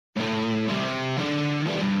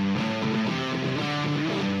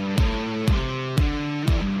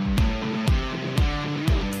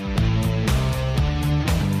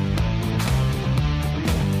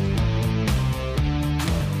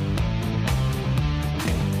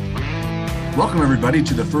Welcome, everybody,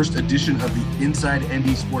 to the first edition of the Inside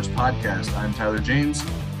ND Sports Podcast. I'm Tyler James,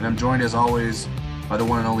 and I'm joined, as always, by the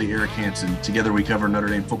one and only Eric Hansen. Together, we cover Notre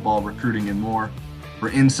Dame football, recruiting, and more for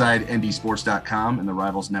InsideNDSports.com and the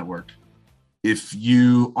Rivals Network. If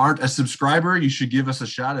you aren't a subscriber, you should give us a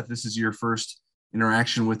shot if this is your first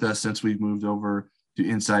interaction with us since we've moved over to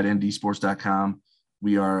InsideNDSports.com.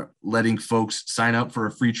 We are letting folks sign up for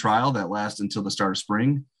a free trial that lasts until the start of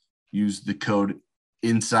spring. Use the code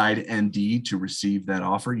Inside ND to receive that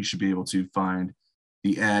offer. You should be able to find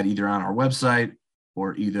the ad either on our website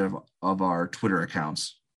or either of our Twitter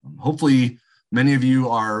accounts. Hopefully, many of you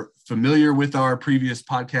are familiar with our previous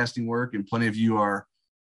podcasting work, and plenty of you are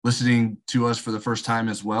listening to us for the first time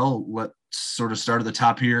as well. Let's sort of start at the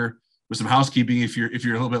top here with some housekeeping. If you're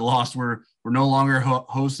a little bit lost, we're no longer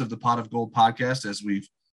hosts of the Pot of Gold podcast, as we've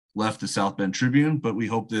left the South Bend Tribune, but we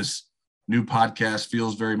hope this new podcast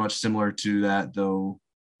feels very much similar to that, though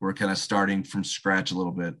we're kind of starting from scratch a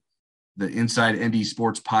little bit. The Inside ND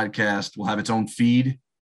Sports Podcast will have its own feed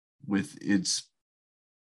with its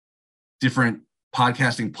different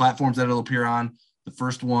podcasting platforms that it'll appear on. The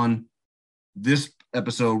first one, this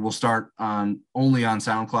episode, will start only on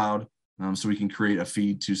SoundCloud, so we can create a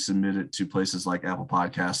feed to submit it to places like Apple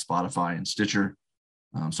Podcasts, Spotify, and Stitcher.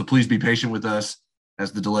 So please be patient with us,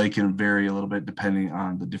 as the delay can vary a little bit depending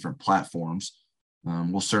on the different platforms.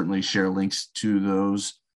 We'll certainly share links to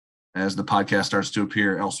those as the podcast starts to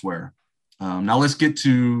appear elsewhere. Now let's get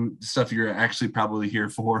to the stuff you're actually probably here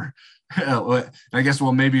for. I guess,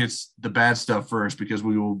 maybe it's the bad stuff first, because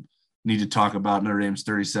we will need to talk about Notre Dame's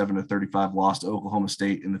 37-35 loss to Oklahoma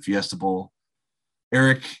State in the Fiesta Bowl.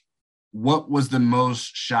 Eric, what was the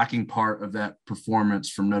most shocking part of that performance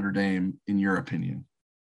from Notre Dame, in your opinion?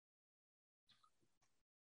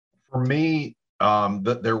 For me,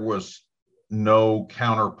 that there was no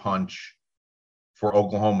counterpunch for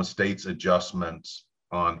Oklahoma State's adjustments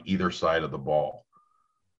on either side of the ball.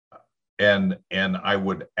 And I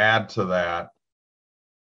would add to that,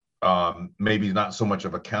 maybe not so much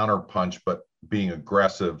of a counterpunch, but being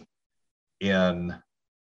aggressive in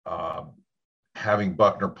having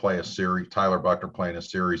Buckner play a series, Tyler Buckner playing a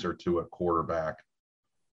series or two at quarterback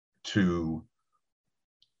to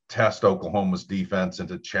test Oklahoma's defense and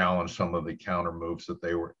to challenge some of the counter moves that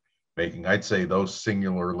they were making. I'd say those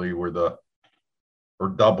singularly were or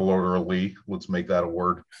doubly, let's make that a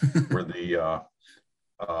word, were the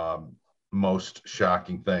most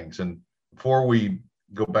shocking things. And before we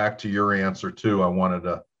go back to your answer too, I wanted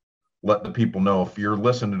to let the people know, if you're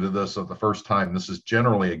listening to this for the first time, this is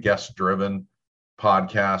generally a guest-driven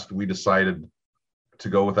podcast. We decided to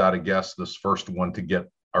go without a guest this first one to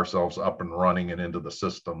get ourselves up and running and into the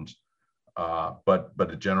systems.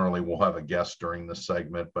 But generally we'll have a guest during this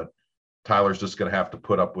segment, but Tyler's just going to have to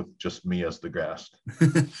put up with just me as the guest.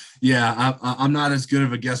 Yeah, I'm not as good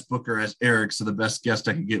of a guest booker as Eric, so the best guest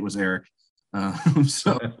I could get was Eric.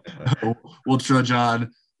 So we'll trudge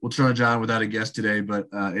on without a guest today, but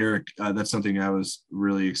Eric, that's something I was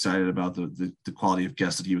really excited about, the quality of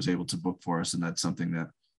guests that he was able to book for us, and that's something that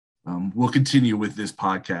we'll continue with this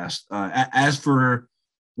podcast. As for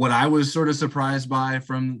what I was sort of surprised by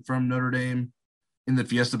from Notre Dame in the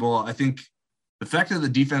Fiesta Bowl, I think the fact that the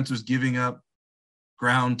defense was giving up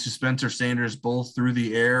ground to Spencer Sanders both through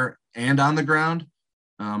the air and on the ground,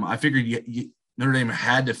 I figured Notre Dame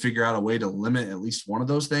had to figure out a way to limit at least one of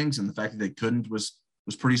those things, and the fact that they couldn't was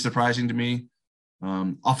pretty surprising to me.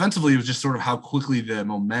 Offensively, it was just sort of how quickly the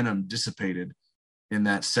momentum dissipated in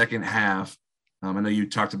that second half. I know you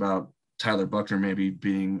talked about Tyler Buckner maybe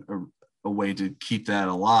being a way to keep that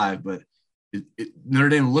alive, but Notre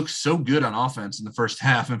Dame looked so good on offense in the first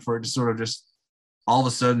half, and for it to sort of just all of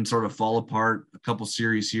a sudden sort of fall apart a couple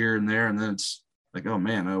series here and there, and then it's like, oh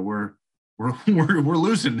man, we're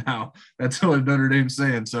losing now. That's what Notre Dame's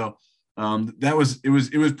saying. So it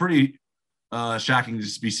was pretty shocking to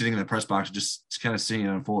just be sitting in the press box, just kind of seeing it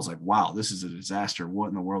unfold. It's like, wow, this is a disaster. What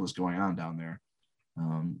in the world is going on down there?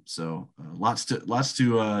 Lots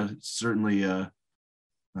to certainly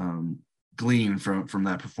glean from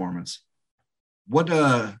that performance. What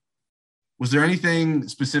was there anything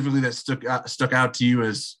specifically that stuck out to you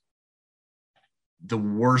as the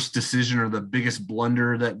worst decision or the biggest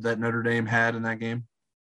blunder that Notre Dame had in that game?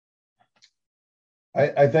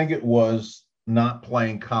 I think it was not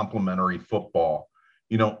playing complementary football.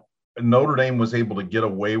 Notre Dame was able to get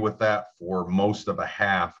away with that for most of a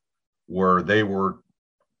half, where they were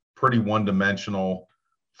pretty one-dimensional,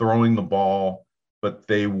 throwing the ball, but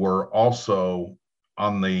they were also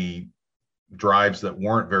on the drives that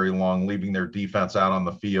weren't very long, leaving their defense out on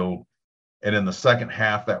the field. And in the second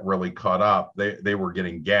half, that really caught up. They were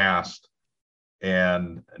getting gassed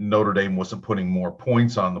and Notre Dame wasn't putting more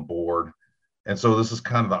points on the board. And so this is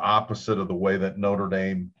kind of the opposite of the way that Notre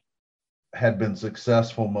Dame had been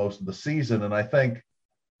successful most of the season. And I think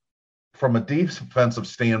from a defensive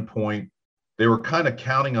standpoint, they were kind of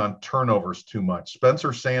counting on turnovers too much.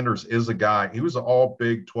 Spencer Sanders is a guy, he was an all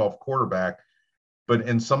Big 12 quarterback, but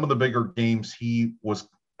in some of the bigger games, he was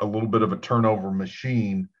a little bit of a turnover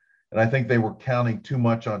machine. And I think they were counting too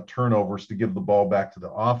much on turnovers to give the ball back to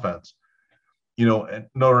the offense. And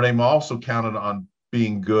Notre Dame also counted on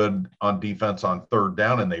being good on defense on third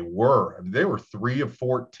down, and they were. I mean, they were 3 of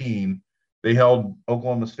 14. They held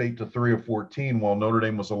Oklahoma State to 3 of 14, while Notre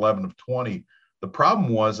Dame was 11 of 20. The problem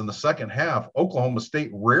was in the second half, Oklahoma State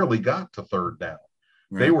rarely got to third down.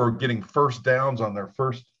 Right. They were getting first downs on their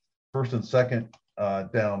first and second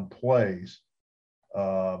down plays.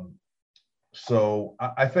 So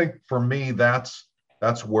I think for me, that's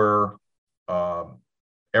where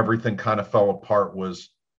everything kind of fell apart, was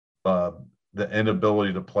the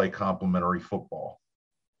inability to play complementary football.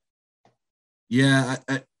 Yeah,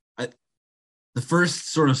 I the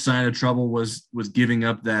first sort of sign of trouble was giving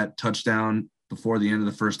up that touchdown before the end of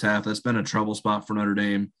the first half. That's been a trouble spot for Notre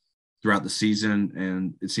Dame throughout the season,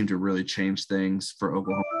 and it seemed to really change things for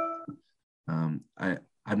Oklahoma.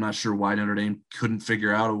 I'm not sure why Notre Dame couldn't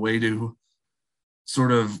figure out a way to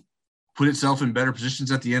sort of put itself in better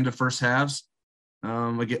positions at the end of first halves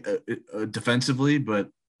defensively, but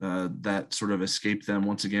that sort of escaped them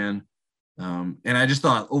once again. And I just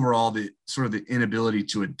thought overall the inability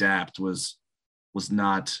to adapt was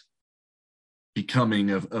not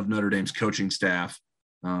becoming of Notre Dame's coaching staff.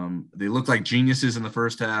 They looked like geniuses in the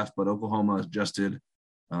first half, but Oklahoma adjusted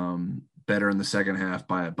better in the second half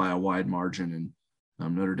by a wide margin, and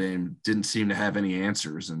Notre Dame didn't seem to have any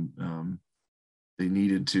answers, and they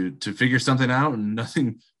needed to figure something out, and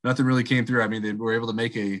nothing really came through. I mean, they were able to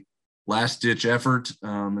make a last-ditch effort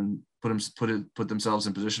and put themselves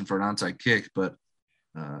in position for an onside kick, but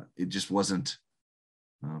it just wasn't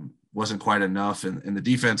quite enough. And the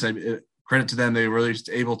defense, credit to them, they were really just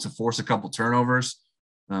able to force a couple turnovers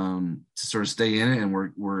to sort of stay in it, and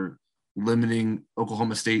we're limiting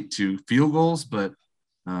Oklahoma State to field goals, but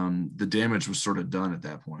the damage was sort of done at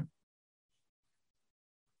that point.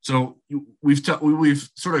 So we've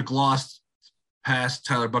sort of glossed past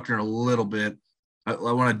Tyler Buchner a little bit. I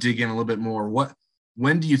want to dig in a little bit more.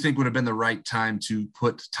 When do you think would have been the right time to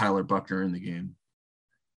put Tyler Buchner in the game?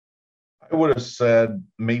 I would have said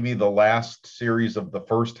maybe the last series of the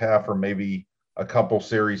first half, or maybe a couple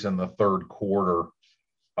series in the third quarter,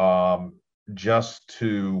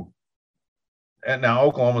 and now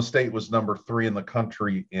Oklahoma State was number 3 in the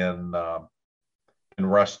country in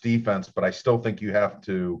rush defense, but I still think you have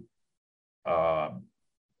to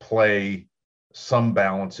play some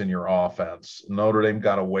balance in your offense. Notre Dame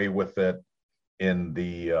got away with it in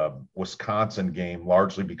the Wisconsin game,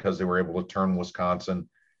 largely because they were able to turn Wisconsin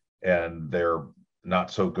and their not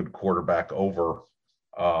so good quarterback over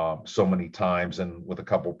so many times, and with a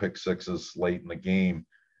couple pick sixes late in the game.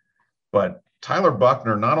 But Tyler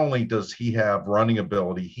Buchner, not only does he have running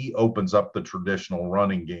ability, he opens up the traditional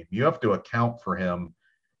running game. You have to account for him.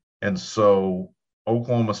 And so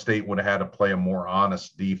Oklahoma State would have had to play a more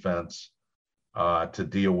honest defense to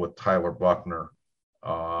deal with Tyler Buchner.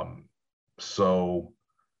 So,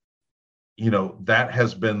 that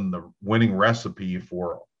has been the winning recipe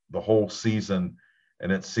for the whole season.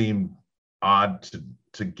 And it seemed odd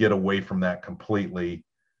to get away from that completely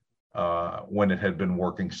when it had been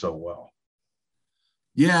working so well.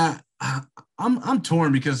 Yeah, I'm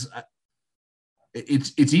torn because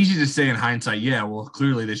it's easy to say in hindsight, yeah, well,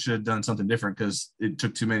 clearly they should have done something different because it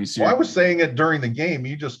took too many series. Well, I was saying it during the game.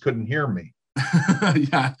 You just couldn't hear me.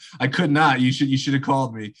 Yeah, I could not. You should have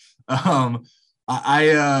called me. Because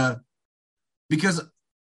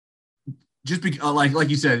like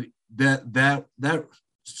you said, that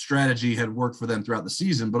strategy had worked for them throughout the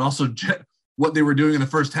season, but also what they were doing in the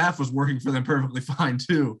first half was working for them perfectly fine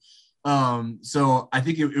too. So I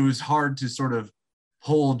think it was hard to sort of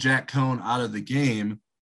pull Jack Cohn out of the game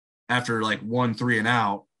after like 1 3 and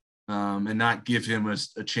out, and not give him a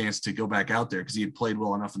chance to go back out there because he had played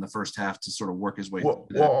well enough in the first half to sort of work his way through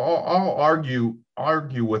that. Well, I'll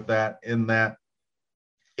argue with that, in that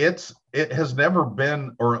it has never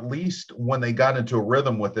been, or at least when they got into a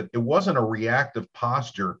rhythm with it, it wasn't a reactive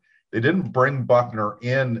posture. They didn't bring Buchner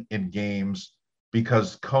in games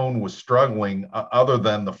because Cohn was struggling, other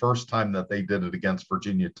than the first time that they did it against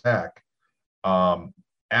Virginia Tech.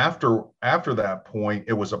 After that point,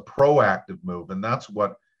 it was a proactive move, and that's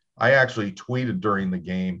what I actually tweeted during the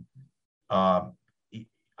game. I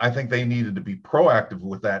think they needed to be proactive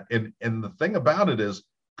with that. And the thing about it is,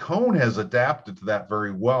 Cone has adapted to that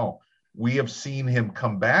very well. We have seen him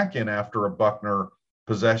come back in after a Buckner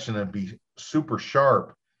possession and be super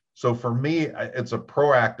sharp. So for me, it's a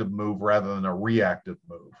proactive move rather than a reactive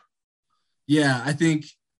move. Yeah, I think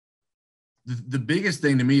the biggest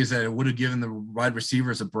thing to me is that it would have given the wide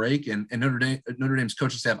receivers a break, and Notre Dame's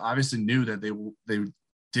coaching staff obviously knew that they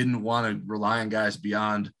didn't want to rely on guys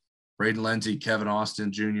beyond Braden Lenzy, Kevin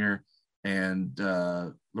Austin Jr., and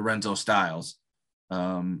Lorenzo Styles.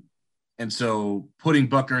 And so putting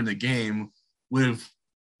Buckner in the game would have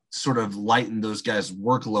sort of lightened those guys'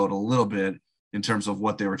 workload a little bit in terms of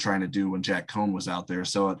what they were trying to do when Jack Cone was out there.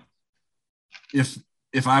 So if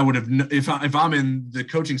I'm in the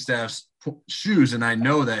coaching staff's shoes and I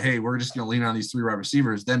know that, hey, we're just going to lean on these 3 wide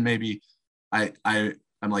receivers, then maybe I'm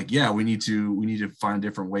like, yeah, we need to find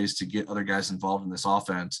different ways to get other guys involved in this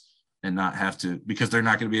offense and not have to, because they're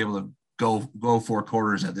not going to be able to go 4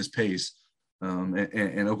 quarters at this pace.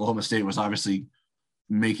 And Oklahoma State was obviously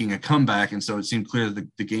making a comeback, and so it seemed clear that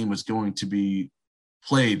the game was going to be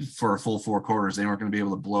played for a full 4 quarters. They weren't going to be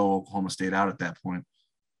able to blow Oklahoma State out at that point.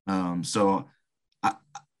 So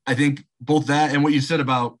I think both that and what you said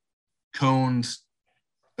about Cone's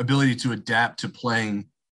ability to adapt to playing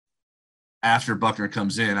after Buckner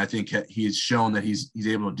comes in, I think he has shown that he's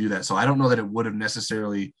able to do that. So I don't know that it would have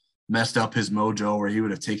necessarily messed up his mojo or he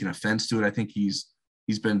would have taken offense to it. I think he's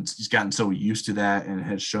gotten so used to that and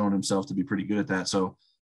has shown himself to be pretty good at that. So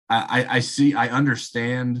I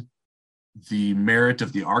understand the merit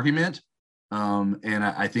of the argument. And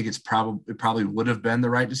I think it probably would have been the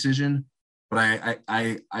right decision, but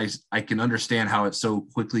I can understand how it so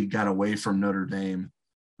quickly got away from Notre Dame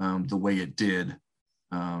the way it did.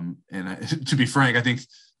 To be frank, I think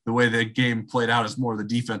the way the game played out is more the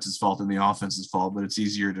defense's fault than the offense's fault, but it's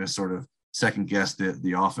easier to sort of second guess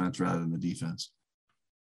the offense rather than the defense.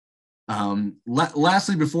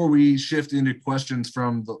 Lastly, before we shift into questions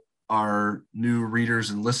from our new readers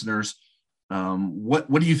and listeners,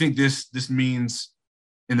 what do you think this means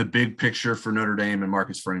in the big picture for Notre Dame and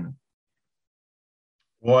Marcus Freeman?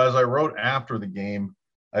 Well, as I wrote after the game,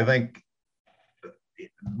 I think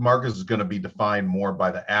Marcus is going to be defined more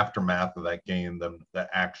by the aftermath of that game than the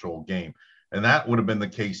actual game. And that would have been the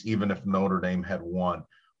case even if Notre Dame had won.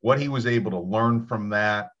 What he was able to learn from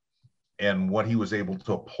that and what he was able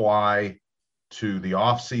to apply to the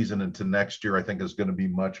offseason and to next year, I think is going to be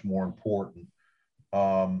much more important.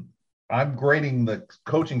 I'm grading the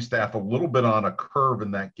coaching staff a little bit on a curve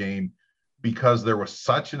in that game because there was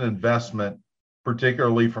such an investment,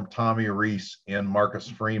 particularly from Tommy Rees and Marcus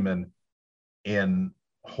Freeman, in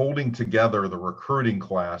holding together the recruiting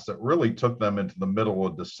class that really took them into the middle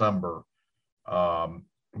of December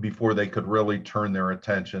before they could really turn their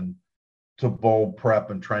attention to bowl prep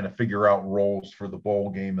and trying to figure out roles for the bowl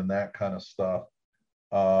game and that kind of stuff.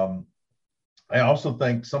 I also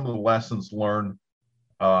think some of the lessons learned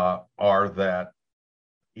are that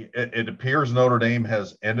it appears Notre Dame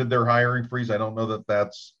has ended their hiring freeze. I don't know that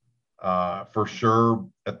that's for sure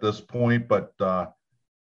at this point, but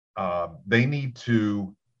they need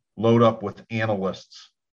to load up with analysts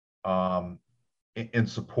in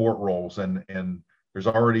support roles. And there's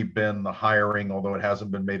already been the hiring, although it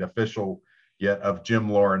hasn't been made official yet, of Jim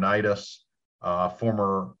Laurinaitis,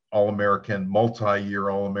 former All-American, multi-year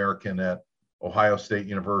All-American at Ohio State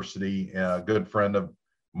University, a good friend of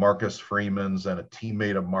Marcus Freeman's and a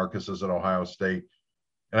teammate of Marcus's at Ohio State.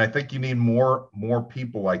 And I think you need more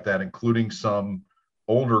people like that, including some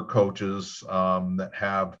older coaches that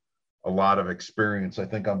have a lot of experience, I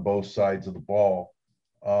think, on both sides of the ball.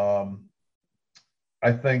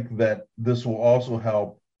 I think that this will also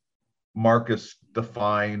help Marcus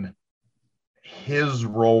define his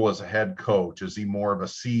role as a head coach. Is he more of a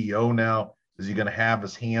CEO now? Is he going to have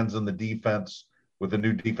his hands in the defense with a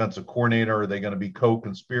new defensive coordinator? Are they going to be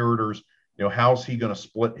co-conspirators? How's he going to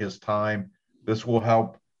split his time? This will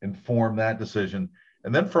help inform that decision.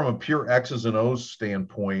 And then from a pure X's and O's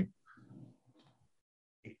standpoint,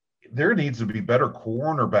 there needs to be better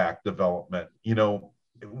cornerback development.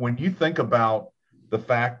 When you think about the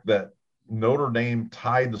fact that Notre Dame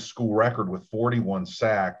tied the school record with 41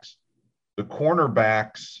 sacks, the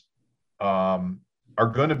cornerbacks are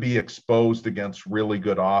going to be exposed against really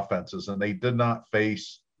good offenses, and they did not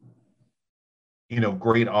face,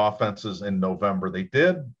 great offenses in November.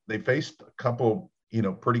 They faced a couple,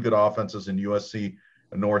 pretty good offenses in USC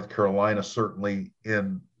and North Carolina, certainly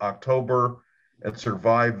in October, and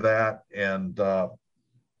survived that. And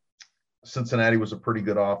Cincinnati was a pretty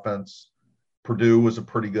good offense. Purdue was a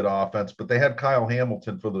pretty good offense, but they had Kyle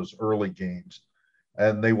Hamilton for those early games,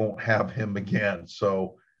 and they won't have him again.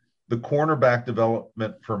 So the cornerback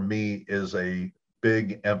development for me is a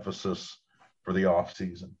big emphasis for the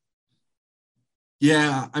offseason.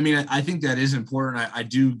 Yeah, I mean, I think that is important. I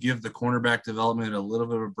do give the cornerback development a little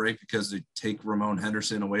bit of a break because they take Ramon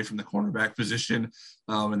Henderson away from the cornerback position,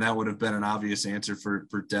 and that would have been an obvious answer for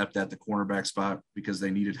depth at the cornerback spot because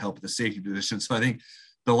they needed help at the safety position. So I think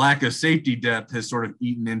the lack of safety depth has sort of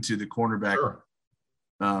eaten into the cornerback, sure.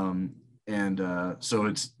 So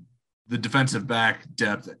it's the defensive back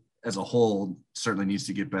depth as a whole certainly needs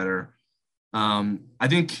to get better. I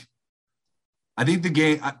think the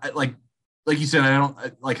game, like you said, I don't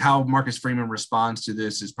like how Marcus Freeman responds to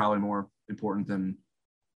this is probably more important than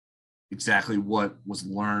exactly what was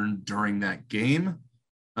learned during that game.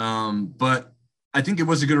 But I think it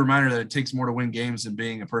was a good reminder that it takes more to win games than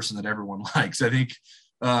being a person that everyone likes. I think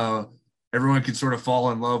everyone can sort of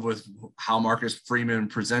fall in love with how Marcus Freeman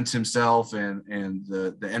presents himself and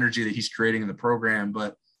the energy that he's creating in the program,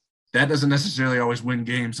 but that doesn't necessarily always win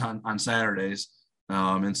games on Saturdays.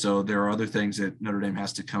 And so there are other things that Notre Dame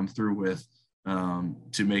has to come through with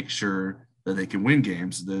to make sure that they can win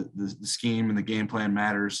games. The scheme and the game plan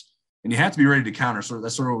matters, and you have to be ready to counter. So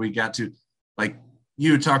that's sort of what we got to. Like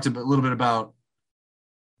you talked a little bit about,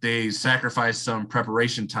 they sacrificed some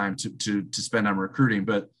preparation time to spend on recruiting,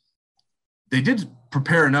 but they did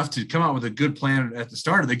prepare enough to come out with a good plan at the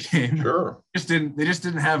start of the game. Sure. They just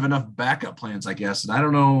didn't have enough backup plans, I guess. And I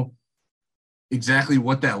don't know exactly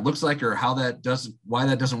what that looks like or why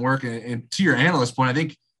that doesn't work. And to your analyst point, I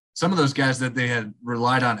think some of those guys that they had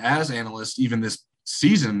relied on as analysts, even this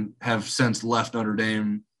season, have since left Notre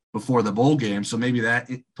Dame before the bowl game. So maybe that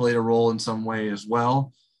played a role in some way as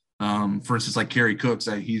well. For instance, like Kerry Cooks,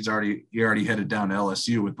 he already headed down to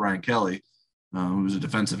LSU with Brian Kelly, who was a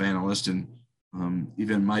defensive analyst, and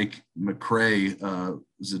even Mike McCray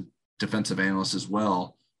was a defensive analyst as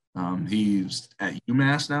well. He's at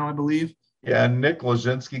UMass now, I believe. Yeah, Nick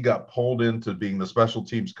Lazinski got pulled into being the special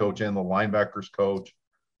teams coach and the linebackers coach.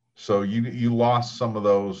 So you lost some of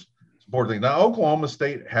those support things. Now, Oklahoma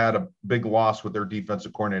State had a big loss with their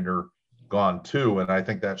defensive coordinator gone too, and I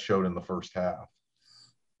think that showed in the first half.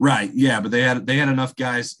 Right. Yeah, but they had enough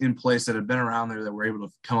guys in place that had been around there that were able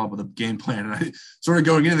to come up with a game plan. And I sort of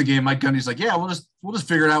going into the game, Mike Gundy's like, "Yeah, we'll just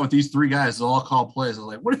figure it out with these three guys. They'll all call plays." I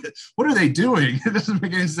was like, "What are they doing? It doesn't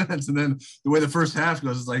make any sense." And then the way the first half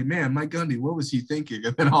goes, it's like, "Man, Mike Gundy, what was he thinking?"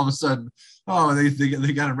 And then all of a sudden,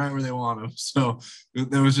 they got him right where they want him. So that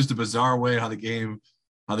was just a bizarre way how the game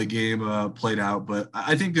played out. But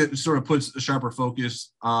I think it sort of puts a sharper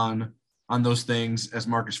focus on those things as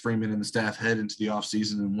Marcus Freeman and the staff head into the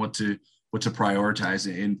offseason and what to prioritize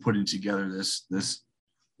in putting together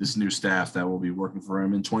this new staff that will be working for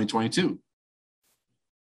him in 2022.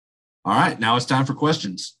 All right, now it's time for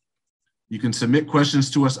questions. You can submit questions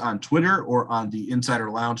to us on Twitter or on the Insider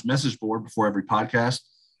Lounge message board before every podcast.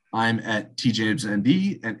 I'm at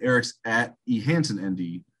TJamesND and Eric's at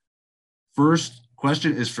eHansenND. First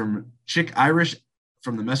question is from Chick Irish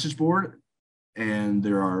from the message board, and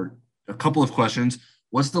there are a couple of questions.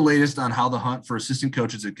 What's the latest on how the hunt for assistant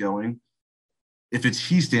coaches is going? If it's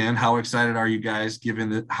Heastan, how excited are you guys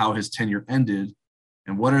given how his tenure ended?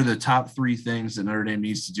 And what are the top 3 things that Notre Dame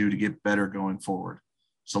needs to do to get better going forward?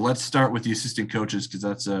 So let's start with the assistant coaches because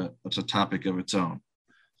that's a topic of its own.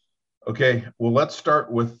 Okay, well, let's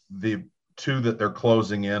start with the 2 that they're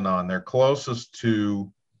closing in on. They're closest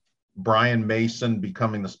to Brian Mason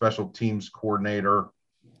becoming the special teams coordinator.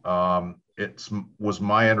 It was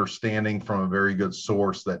my understanding from a very good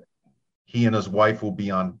source that he and his wife will be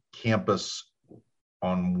on campus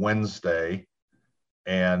on Wednesday,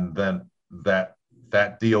 and then that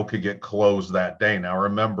deal could get closed that day. Now,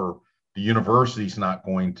 remember, the university's not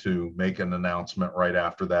going to make an announcement right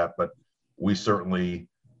after that, but we certainly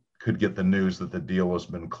could get the news that the deal has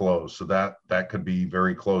been closed. So that could be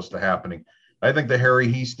very close to happening. I think the Harry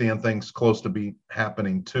Heastan thing's close to be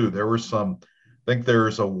happening too. I think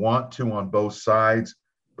there's a want to on both sides,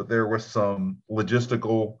 but there was some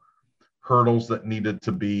logistical hurdles that needed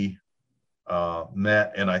to be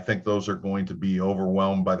met, and I think those are going to be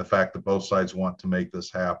overwhelmed by the fact that both sides want to make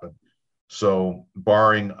this happen. So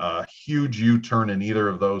barring a huge U-turn in either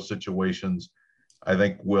of those situations, I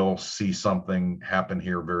think we'll see something happen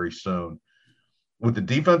here very soon. With the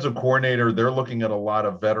defensive coordinator, they're looking at a lot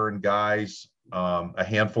of veteran guys, a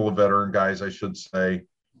handful of veteran guys, I should say.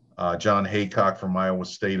 John Haycock from Iowa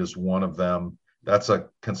State is one of them. That's a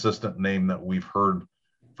consistent name that we've heard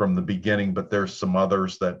from the beginning, but there's some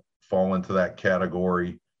others that fall into that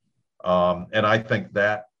category. And I think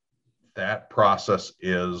that process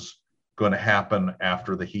is going to happen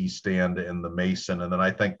after the Heastan and the Mason. And then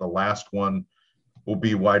I think the last one will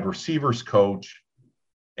be wide receivers coach.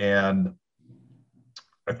 And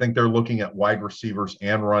I think they're looking at wide receivers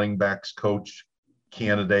and running backs coach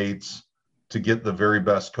candidates to get the very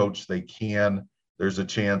best coach they can. There's a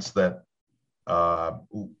chance that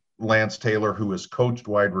Lance Taylor, who has coached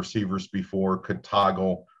wide receivers before, could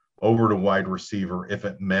toggle over to wide receiver if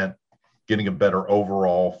it meant getting a better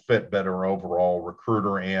overall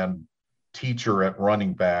recruiter and teacher at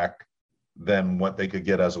running back than what they could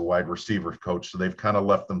get as a wide receiver coach. So they've kind of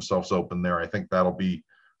left themselves open there. I think that'll be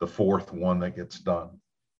the fourth one that gets done.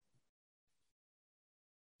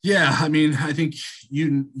 Yeah, I mean, I think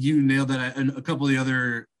you nailed that. And a couple of the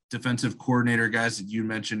other defensive coordinator guys that you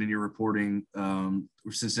mentioned in your reporting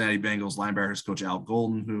were Cincinnati Bengals linebackers coach Al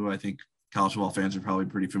Golden, who I think college football fans are probably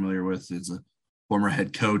pretty familiar with. Is a former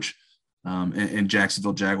head coach, and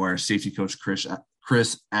Jacksonville Jaguars safety coach Chris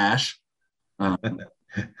Ash. Got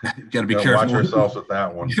to be careful. Watch yourselves with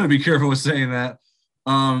that one. You got to be careful with saying that.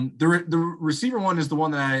 The receiver one is the one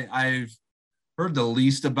that I've heard the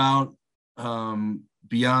least about.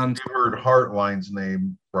 Beyond, you heard Hartline's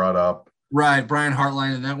name brought up, right? Brian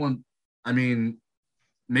Hartline, and that one. I mean,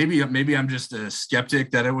 maybe I'm just a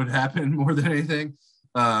skeptic that it would happen more than anything.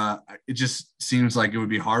 It just seems like it would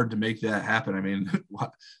be hard to make that happen. I mean,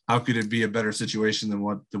 how could it be a better situation than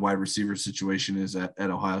what the wide receiver situation is at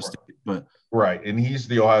Ohio State? But right, and he's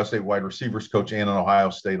the Ohio State wide receivers coach and an Ohio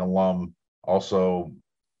State alum, also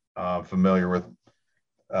familiar with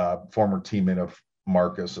former teammate of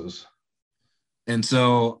Marcus's. And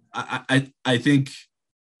so I think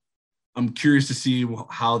I'm curious to see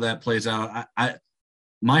how that plays out.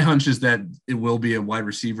 My hunch is that it will be a wide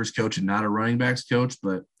receivers coach and not a running backs coach,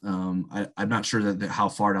 but I'm not sure that how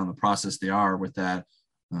far down the process they are with that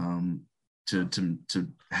to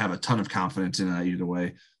have a ton of confidence in that either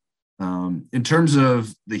way. In terms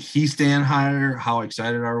of the Hiestand hire, how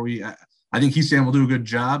excited are we? I think Hiestand will do a good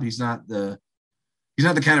job. He's not the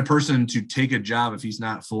kind of person to take a job if he's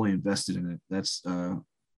not fully invested in it. That's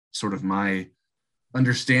sort of my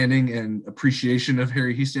understanding and appreciation of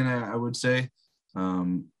Harry Hiestand, I would say.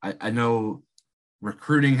 I know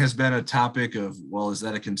recruiting has been a topic of, well, is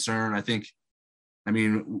that a concern? I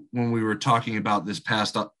mean, when we were talking about this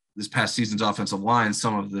past season's offensive line,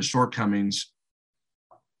 some of the shortcomings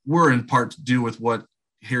were in part to do with what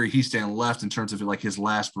Harry Hiestand left in terms of like his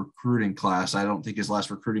last recruiting class. I don't think his last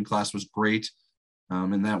recruiting class was great.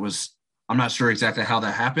 And that was, I'm not sure exactly how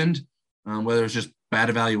that happened, whether it was just bad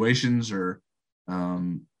evaluations or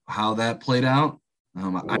how that played out.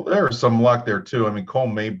 There was some luck there too. I mean, Cole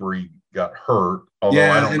Mabry got hurt, although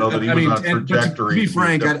I don't know that he was on trajectory. To be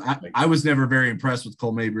frank, I was never very impressed with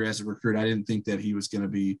Cole Mabry as a recruit. I didn't think that he was going to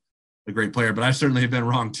be a great player, but I certainly have been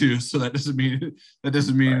wrong too. So that doesn't mean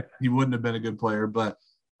right. He wouldn't have been a good player. But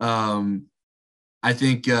I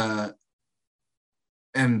think, and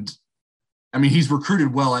I mean, he's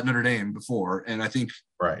recruited well at Notre Dame before, and I think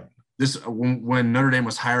right. This when Notre Dame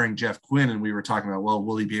was hiring Jeff Quinn, and we were talking about, well,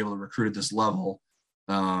 will he be able to recruit at this level?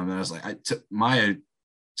 And I was like, my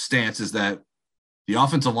stance is that the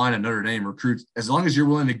offensive line at Notre Dame recruits, as long as you're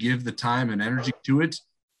willing to give the time and energy to it,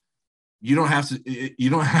 you don't have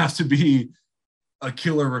to be a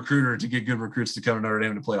killer recruiter to get good recruits to come to Notre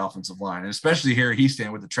Dame to play offensive line, and especially here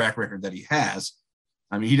Hiestand with the track record that he has.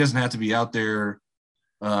 I mean, he doesn't have to be out there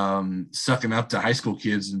sucking up to high school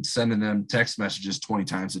kids and sending them text messages 20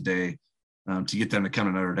 times a day to get them to come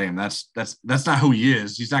to Notre Dame. That's not who he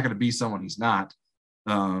is. He's not going to be someone he's not.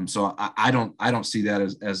 So I don't see that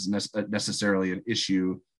as necessarily an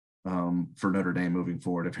issue for Notre Dame moving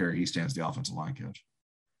forward if Harry Hiestand's the offensive line coach.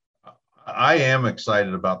 I am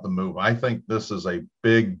excited about the move. I think this is a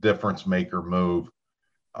big difference maker move.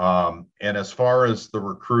 And as far as the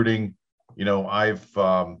recruiting, you know, I've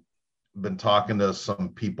been talking to some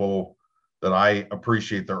people that I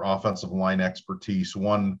appreciate their offensive line expertise.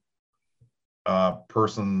 One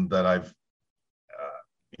person that I've,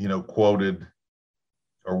 quoted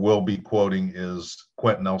or will be quoting is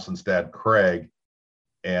Quentin Nelson's dad, Craig.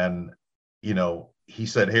 And, he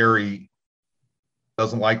said, Harry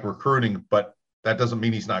doesn't like recruiting, but that doesn't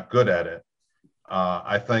mean he's not good at it.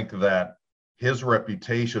 I think that his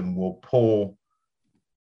reputation will pull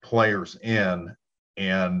players in,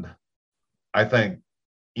 and I think,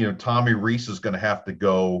 Tommy Rees is going to have to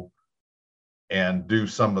go and do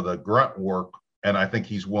some of the grunt work, and I think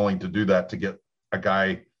he's willing to do that to get a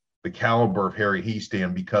guy the caliber of Harry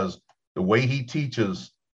Hiestand, because the way he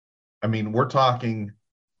teaches, I mean,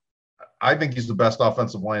 I think he's the best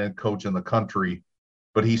offensive line coach in the country,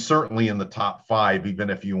 but he's certainly in the top 5,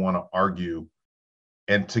 even if you want to argue.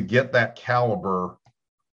 And to get that caliber,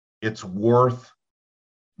 it's worth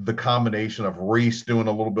the combination of Reese doing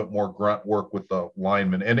a little bit more grunt work with the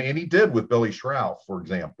linemen. And he did with Billy Schrauth, for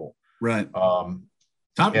example. Right.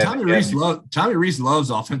 Tommy Reese loves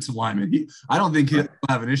offensive linemen. I don't think he'll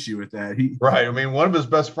have an issue with that. Right. I mean, one of his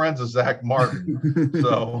best friends is Zach Martin.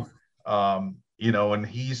 So, and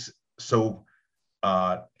he's so,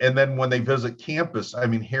 and then when they visit campus, I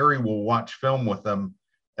mean, Harry will watch film with them.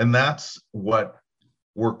 And that's where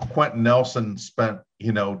Quentin Nelson spent,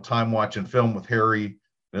 time watching film with Harry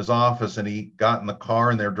in his office, and he got in the car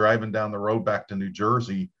and they're driving down the road back to New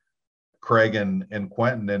Jersey, Craig and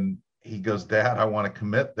Quentin, and he goes, "Dad, I want to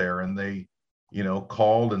commit there." And they,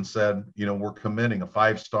 called and said, "We're committing." A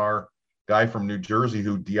 5-star guy from New Jersey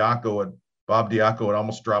who Bob Diaco had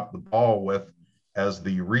almost dropped the ball with as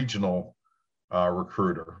the regional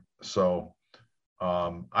recruiter. So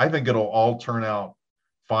I think it'll all turn out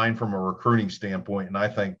fine from a recruiting standpoint. And I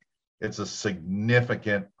think it's a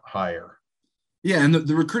significant hire. Yeah. And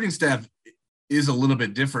the recruiting staff is a little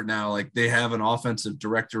bit different now. Like, they have an offensive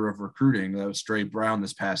director of recruiting, that was Stray Brown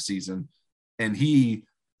this past season. And he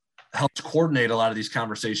helps coordinate a lot of these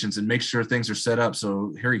conversations and make sure things are set up.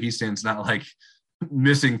 So Harry Heastand's not like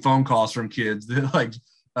missing phone calls from kids.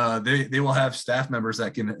 They will have staff members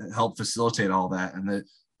that can help facilitate all that. And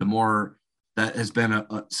the more that has been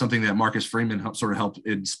something that Marcus Freeman helped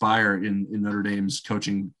inspire in Notre Dame's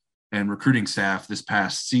coaching and recruiting staff this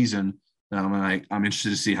past season. And I'm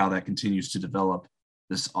interested to see how that continues to develop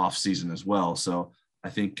this off season as well. So I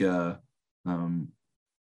think Harry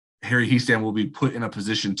Heastand will be put in a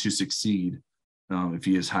position to succeed if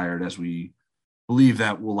he is hired, as we believe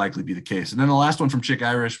that will likely be the case. And then the last one from Chick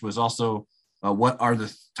Irish was also, what are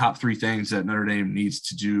the top 3 things that Notre Dame needs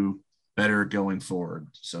to do better going forward?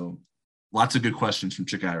 So lots of good questions from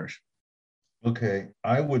Chick Irish. Okay.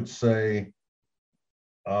 I would say,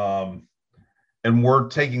 and we're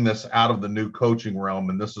taking this out of the new coaching realm,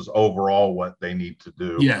 and this is overall what they need to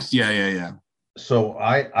do. Yes. Yeah. So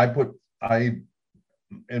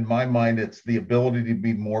in my mind, it's the ability to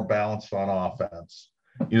be more balanced on offense.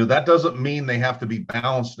 That doesn't mean they have to be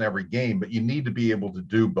balanced in every game, but you need to be able to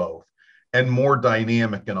do both, and more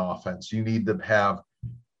dynamic in offense. You need to have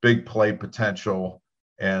big play potential,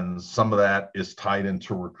 and some of that is tied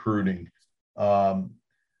into recruiting.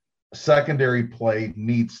 Secondary play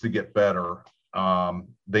needs to get better.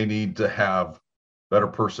 They need to have better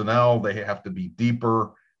personnel. They have to be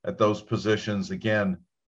deeper at those positions. Again,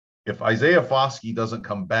 if Isaiah Foskey doesn't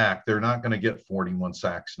come back, they're not going to get 41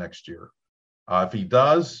 sacks next year. If he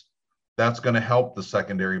does, that's going to help the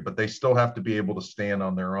secondary, but they still have to be able to stand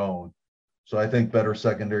on their own. So I think better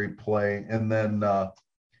secondary play. And then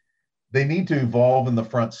they need to evolve in the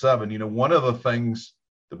front seven. One of the things,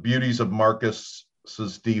 the beauties of Marcus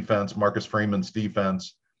Freeman's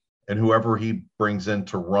defense, and whoever he brings in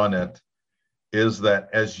to run it, is that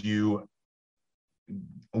as you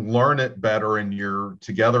learn it better and you're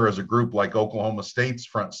together as a group, like Oklahoma State's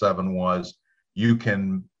front seven was, you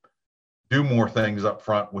can do more things up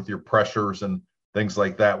front with your pressures and things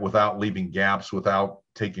like that without leaving gaps, without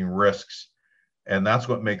taking risks. And that's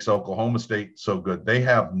what makes Oklahoma State so good. They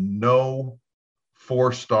have no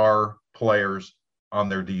 4-star players on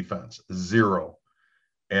their defense, 0.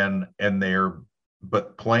 And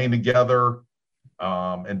but playing together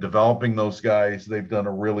and developing those guys, they've done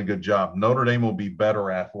a really good job. Notre Dame will be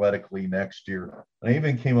better athletically next year. I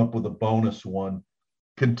even came up with a bonus one.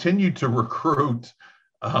 Continue to recruit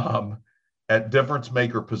at difference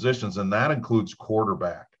maker positions, and that includes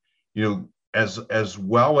quarterback. As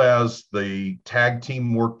well as the tag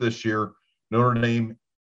team work this year, Notre Dame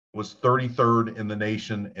was 33rd in the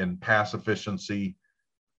nation in pass efficiency.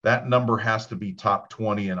 That number has to be top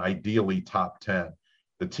 20 and ideally top 10.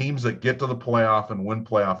 The teams that get to the playoff and win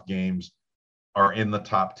playoff games are in the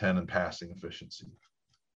top 10 in passing efficiency.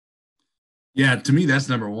 Yeah, to me, that's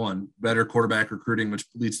number one, better quarterback recruiting, which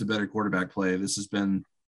leads to better quarterback play. This has been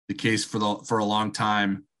the case for a long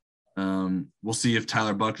time. We'll see if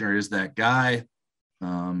Tyler Buckner is that guy,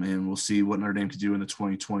 and we'll see what Notre Dame can do in the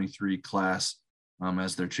 2023 class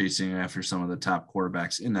as they're chasing after some of the top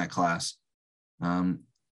quarterbacks in that class.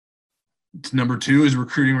 Number 2 is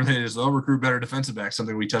recruiting related as well. Recruit better defensive backs,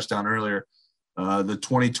 something we touched on earlier. The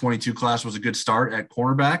 2022 class was a good start at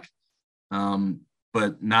cornerback,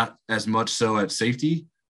 but not as much so at safety.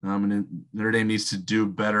 And Notre Dame needs to do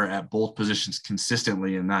better at both positions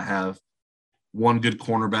consistently and not have one good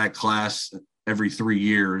cornerback class every 3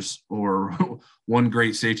 years or one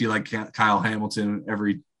great safety like Kyle Hamilton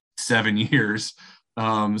every 7 years.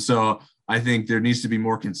 So I think there needs to be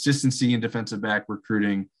more consistency in defensive back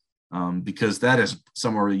recruiting, because that is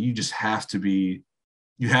somewhere where you just have to be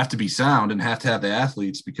sound and have to have the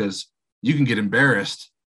athletes, because you can get embarrassed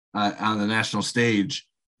on the national stage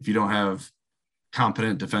if you don't have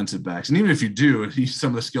competent defensive backs. And even if you do,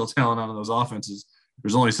 some of the skill talent on those offenses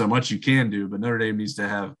there's only so much you can do, but Notre Dame needs to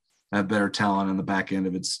have better talent on the back end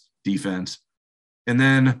of its defense. And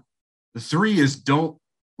then the 3 is don't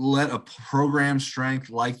let a program strength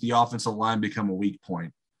like the offensive line become a weak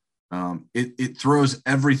point. It throws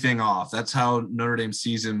everything off. That's how Notre Dame's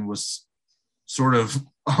season was sort of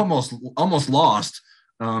almost lost.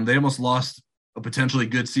 They almost lost a potentially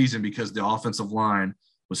good season because the offensive line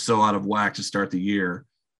was so out of whack to start the year,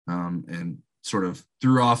 and sort of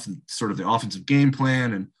threw off sort of the offensive game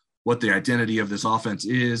plan and what the identity of this offense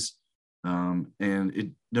is. And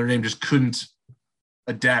Notre Dame just couldn't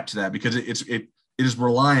adapt to that because it is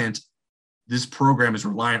reliant. This program is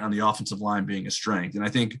reliant on the offensive line being a strength. And I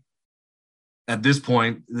think at this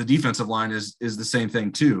point, the defensive line is the same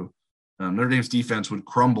thing too. Notre Dame's defense would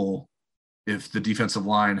crumble if the defensive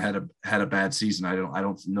line had a bad season. I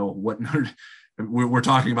don't know what we're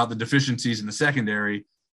talking about the deficiencies in the secondary.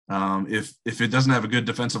 If it doesn't have a good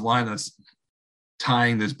defensive line that's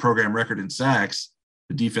tying this program record in sacks,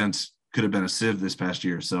 the defense could have been a sieve this past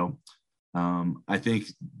year. So I think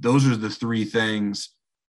those are the 3 things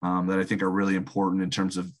that I think are really important in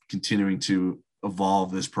terms of continuing to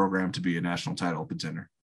evolve this program to be a national title contender.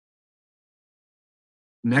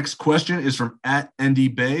 Next question is from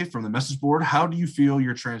 @ND Bay from the message board. How do you feel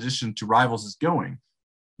your transition to Rivals is going?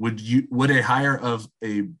 Would a hire of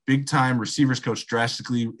a big-time receivers coach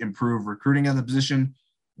drastically improve recruiting at the position?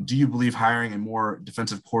 Do you believe hiring a more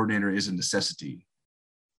defensive coordinator is a necessity?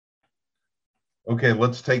 Okay,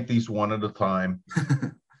 let's take these one at a time.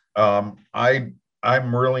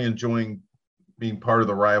 I'm really enjoying being part of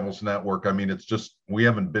the Rivals Network. I mean, it's just we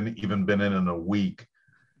haven't been in a week,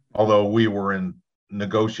 although we were in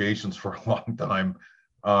negotiations for a long time.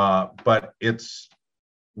 But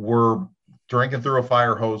we're drinking through a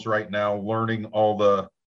fire hose right now, learning all the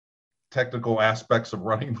technical aspects of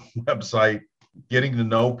running the website, getting to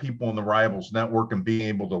know people in the Rivals Network and being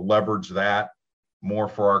able to leverage that more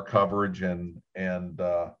for our coverage.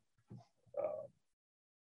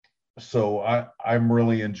 So I'm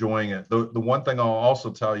really enjoying it. The one thing I'll also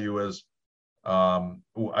tell you is,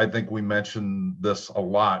 I think we mentioned this a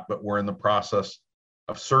lot, but we're in the process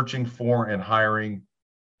of searching for and hiring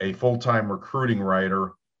a full-time recruiting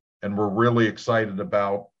writer. And we're really excited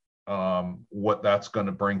about what that's going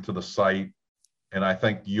to bring to the site. And I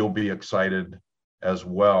think you'll be excited as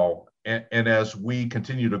well. And as we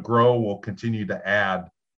continue to grow, we'll continue to add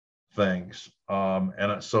things.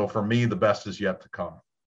 And so for me, the best is yet to come.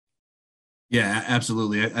 Yeah,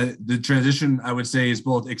 absolutely. The transition, I would say, is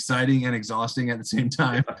both exciting and exhausting at the same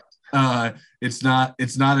time. It's not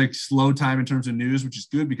a slow time in terms of news, which is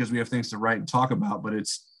good because we have things to write and talk about, but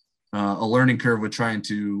it's a learning curve with trying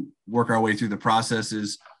to work our way through the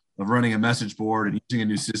processes of running a message board and using a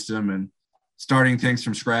new system and starting things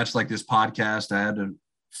from scratch like this podcast. I had to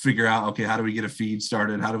figure out, okay, how do we get a feed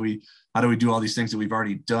started? How do we do all these things that we've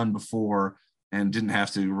already done before and didn't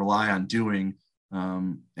have to rely on doing?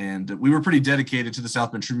 And we were pretty dedicated to the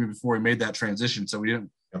South Bend Tribune before we made that transition. So we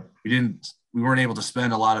weren't able to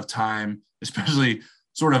spend a lot of time, especially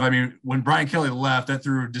sort of, I mean, when Brian Kelly left, that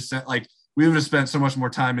threw like we would have spent so much more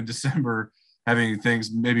time in December having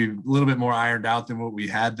things maybe a little bit more ironed out than what we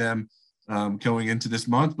had them going into this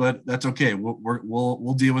month, but that's okay.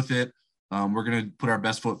 We'll deal with it. We're going to put our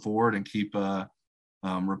best foot forward and keep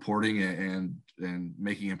reporting and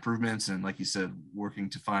making improvements. And like you said, working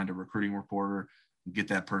to find a recruiting reporter and get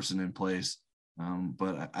that person in place.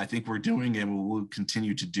 But I think we're doing it and we'll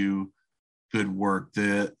continue to do good work.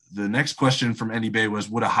 The next question from Andy Bay was,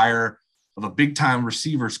 would a hire of a big time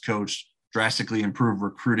receivers coach drastically improve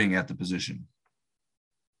recruiting at the position?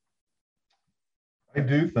 I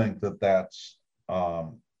do think that's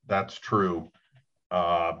true.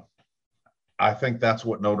 I think that's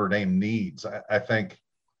what Notre Dame needs. I think,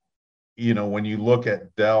 when you look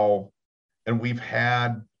at Dell, and we've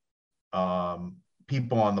had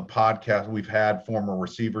people on the podcast, we've had former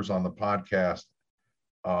receivers on the podcast.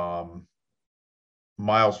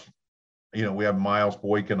 Miles, we have Miles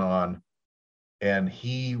Boykin on, and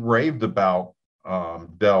he raved about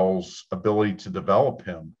Dell's ability to develop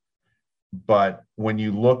him. But when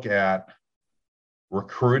you look at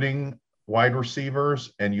recruiting wide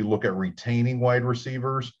receivers and you look at retaining wide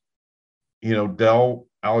receivers, Dell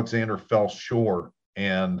Alexander fell short.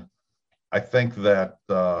 And I think that,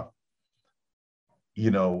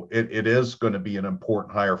 it is going to be an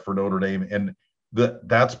important hire for Notre Dame. And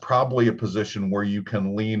that's probably a position where you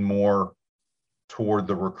can lean more toward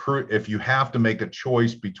the recruit. If you have to make a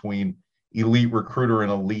choice between elite recruiter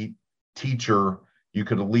and elite teacher, you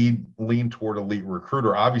could lean toward elite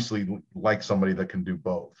recruiter, obviously like somebody that can do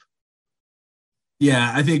both.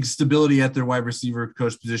 Yeah, I think stability at their wide receiver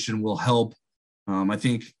coach position will help I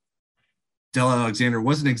think Del Alexander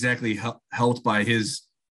wasn't exactly helped by his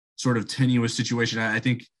sort of tenuous situation. I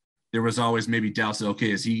think there was always maybe doubts that,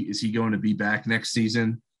 okay, is he going to be back next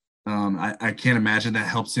season? I can't imagine that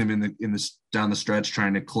helps him in the down the stretch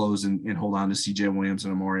trying to close and hold on to CJ Williams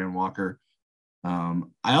and Amorion Walker.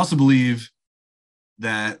 I also believe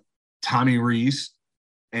that Tommy Rees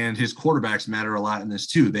and his quarterbacks matter a lot in this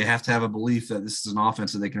too. They have to have a belief that this is an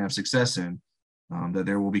offense that they can have success in, that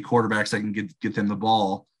there will be quarterbacks that can get them the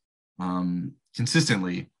ball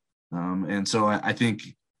consistently. And so I think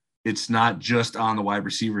it's not just on the wide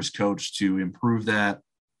receivers coach to improve that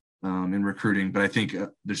in recruiting, but I think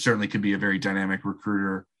there certainly could be a very dynamic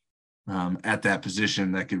recruiter at that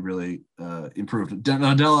position that could really improve. Del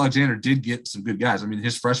Alexander did get some good guys. I mean,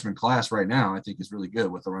 his freshman class right now, I think, is really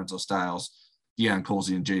good with Lorenzo Styles, Deion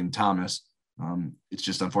Colsey, and Jaden Thomas. It's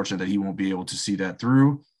just unfortunate that he won't be able to see that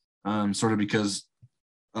through, sort of because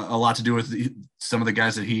a lot to do with some of the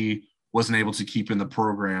guys that he wasn't able to keep in the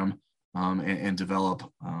program and develop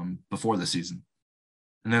before the season.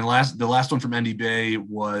 And then the last one from ND Bay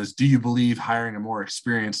was, do you believe hiring a more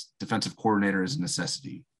experienced defensive coordinator is a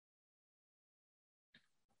necessity?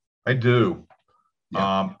 I do.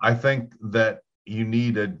 Yeah. I think that you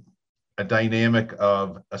need a dynamic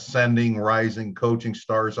of ascending, rising coaching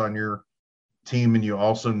stars on your team, and you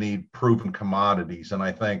also need proven commodities. And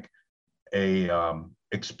I think a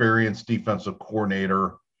experienced defensive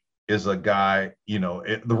coordinator is a guy,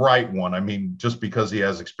 the right one. I mean, just because he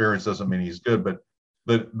has experience doesn't mean he's good, but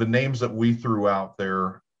the names that we threw out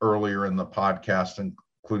there earlier in the podcast,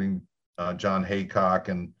 including John Haycock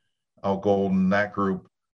and Al Golden, that group,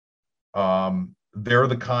 they're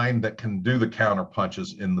the kind that can do the counter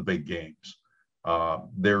punches in the big games.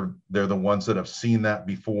 They're the ones that have seen that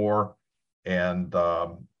before and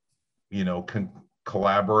can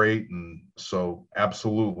collaborate. And so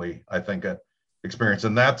absolutely, I think experience,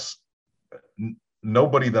 and that's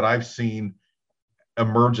nobody that I've seen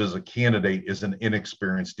emerge as a candidate is an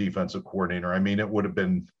inexperienced defensive coordinator. I mean, it would have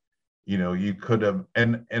been, you could have,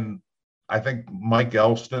 and I think Mike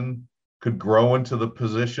Elston could grow into the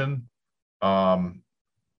position. I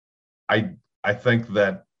think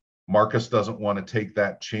that Marcus doesn't want to take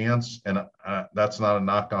that chance, and that's not a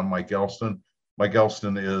knock on Mike Elston. Mike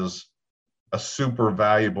Elston is a super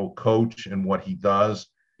valuable coach in what he does,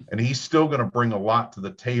 and he's still going to bring a lot to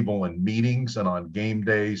the table in meetings and on game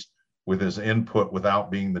days with his input without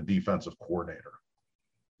being the defensive coordinator.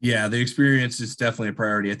 Yeah, the experience is definitely a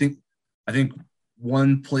priority. I think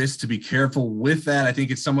one place to be careful with that, I think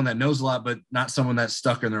it's someone that knows a lot, but not someone that's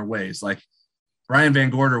stuck in their ways. Like Ryan Van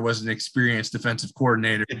Gorder was an experienced defensive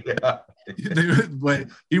coordinator, but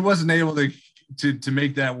he wasn't able to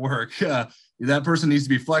make that work. That person needs to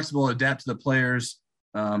be flexible, adapt to the players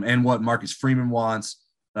and what Marcus Freeman wants.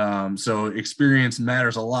 So experience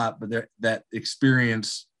matters a lot, but that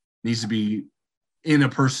experience needs to be in a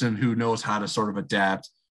person who knows how to sort of adapt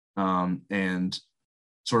and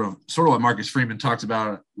sort of what Marcus Freeman talked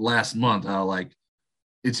about last month.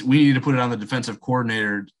 We need to put it on the defensive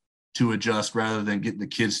coordinator to adjust rather than getting the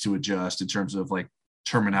kids to adjust in terms of like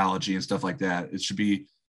terminology and stuff like that. It should be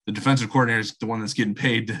the defensive coordinator is the one that's getting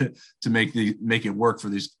paid to make it work for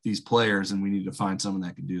these players, and we need to find someone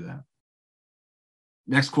that can do that.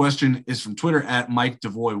 Next question is from Twitter at Mike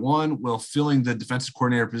Devoy1. Will filling the defensive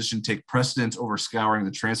coordinator position take precedence over scouring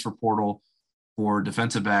the transfer portal for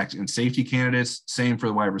defensive backs and safety candidates? Same for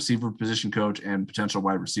the wide receiver position coach and potential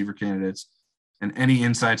wide receiver candidates. And any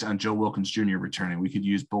insights on Joe Wilkins Jr. returning? We could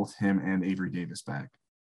use both him and Avery Davis back.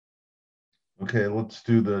 Okay, let's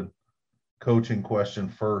do the coaching question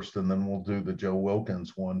first, and then we'll do the Joe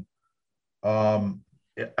Wilkins one.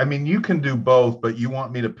 I mean, you can do both, but you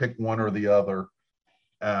want me to pick one or the other.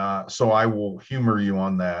 So I will humor you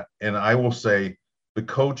on that. And I will say the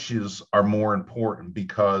coaches are more important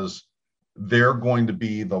because they're going to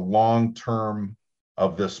be the long term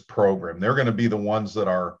of this program. They're going to be the ones that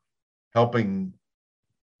are helping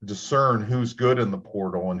discern who's good in the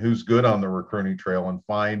portal and who's good on the recruiting trail and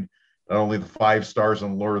find not only the 5 stars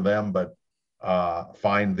and lure them, but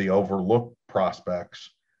find the overlooked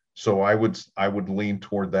prospects. So I would lean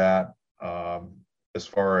toward that as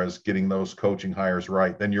far as getting those coaching hires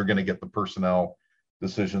right. Then you're going to get the personnel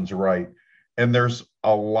decisions right. And there's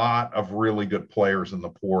a lot of really good players in the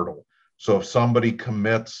portal. So if somebody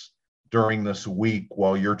commits during this week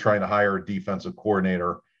while you're trying to hire a defensive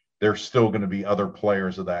coordinator, there's still going to be other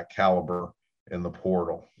players of that caliber in the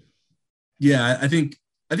portal. Yeah, I think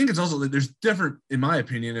it's also that there's different, in my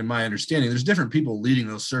opinion, in my understanding, there's different people leading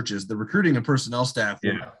those searches. The recruiting and personnel staff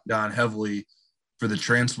will be done heavily for the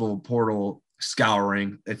transfer portal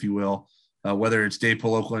scouring, if you will. whether it's Dave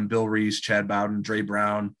Poloko and Bill Reese, Chad Bowden, Dre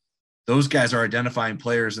Brown. Those guys are identifying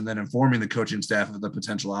players and then informing the coaching staff of the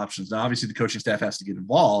potential options. Now, obviously, the coaching staff has to get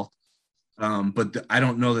involved, but I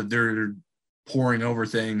don't know that they're pouring over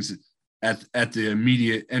things at the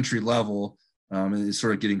immediate entry level, and it's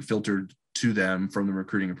sort of getting filtered to them from the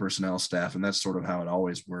recruiting and personnel staff, and that's sort of how it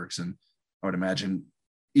always works. And I would imagine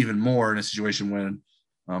even more in a situation when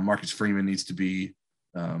Marcus Freeman needs to be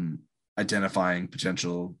identifying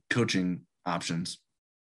potential coaching options.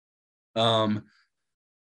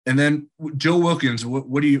 And then Joe Wilkins,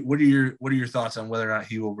 what are your thoughts on whether or not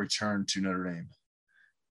he will return to Notre Dame?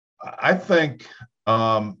 I think,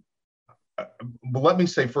 but let me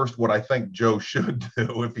say first what I think Joe should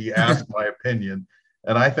do if he asked my opinion.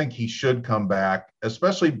 And I think he should come back,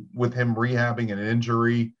 especially with him rehabbing an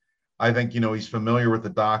injury. I think, he's familiar with the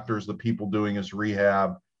doctors, the people doing his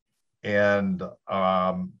rehab. And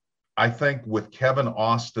I think with Kevin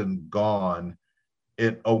Austin gone,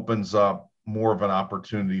 it opens up more of an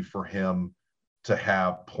opportunity for him to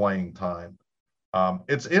have playing time.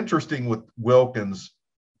 It's interesting with Wilkins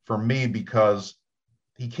for me because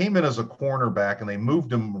he came in as a cornerback and they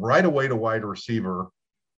moved him right away to wide receiver.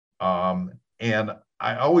 And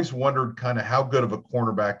I always wondered kind of how good of a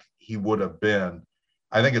cornerback he would have been.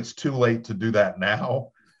 I think it's too late to do that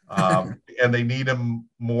now. And they need him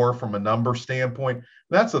more from a number standpoint.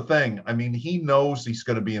 That's the thing. I mean, he knows he's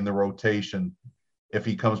going to be in the rotation if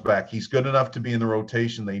he comes back. He's good enough to be in the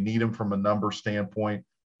rotation. They need him from a number standpoint.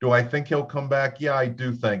 Do I think he'll come back? Yeah, I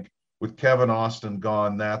do think with Kevin Austin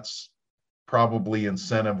gone, that's probably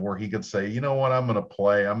incentive where he could say, you know what, I'm going to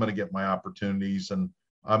play. I'm going to get my opportunities and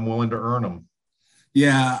I'm willing to earn them.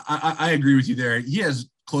 Yeah, I agree with you there. He has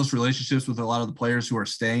close relationships with a lot of the players who are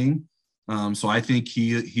staying. So I think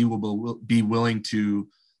he will be willing to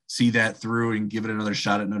see that through and give it another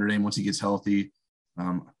shot at Notre Dame once he gets healthy.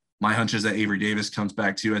 My hunch is that Avery Davis comes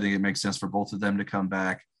back too. I think it makes sense for both of them to come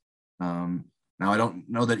back. Now, I don't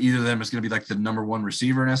know that either of them is going to be like the number one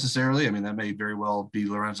receiver necessarily. I mean, that may very well be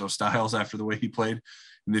Lorenzo Styles after the way he played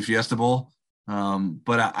in the Fiesta Bowl.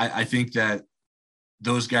 But I think that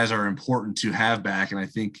those guys are important to have back, and I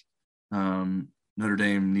think Notre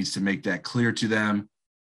Dame needs to make that clear to them.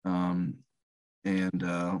 And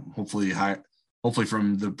hopefully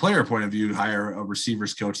from the player point of view, hire a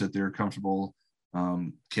receivers coach that they're comfortable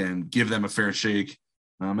can give them a fair shake.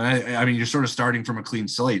 And I mean, you're sort of starting from a clean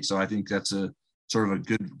slate, so I think that's a sort of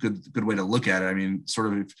a good way to look at it. I mean, sort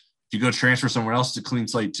of if you go transfer somewhere else, it's a clean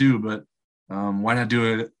slate too, but why not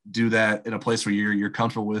do that in a place where you're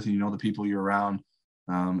comfortable with and you know the people you're around,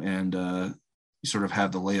 and you sort of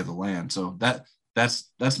have the lay of the land. So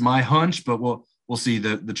that's my hunch, but we'll see.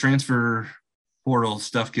 The transfer portal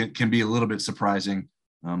stuff can be a little bit surprising,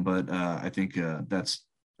 but I think that's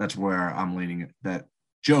where I'm leaning, that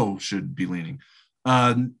Joe should be leaning.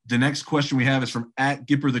 The next question we have is from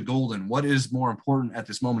 @Gipper the Golden. What is more important at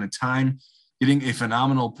this moment in time, getting a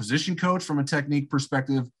phenomenal position coach from a technique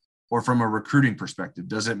perspective or from a recruiting perspective?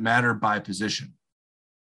 Does it matter by position?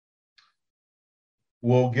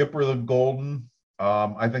 Well, Gipper the Golden,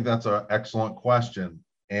 I think that's an excellent question.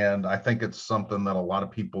 And I think it's something that a lot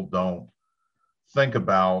of people don't think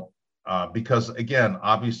about because, again,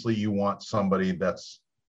 obviously you want somebody that's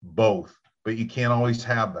both, but you can't always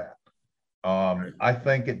have that. I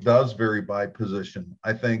think it does vary by position.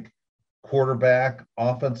 I think quarterback,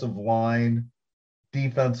 offensive line,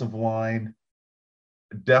 defensive line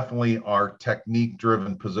definitely are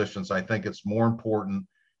technique-driven positions. I think it's more important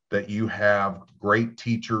that you have great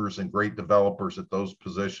teachers and great developers at those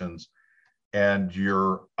positions, and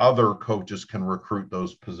your other coaches can recruit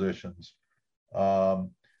those positions.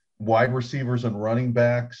 Wide receivers and running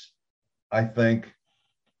backs, I think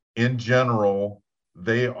in general,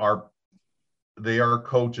 they are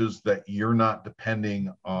coaches that you're not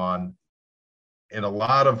depending on. In a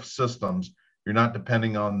lot of systems, you're not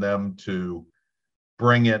depending on them to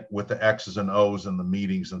bring it with the X's and O's and the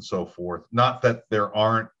meetings and so forth. Not that there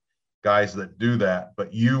aren't guys that do that,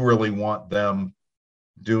 but you really want them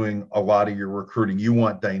doing a lot of your recruiting. You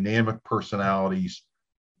want dynamic personalities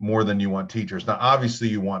more than you want teachers. Now, obviously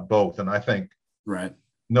you want both. And I think right.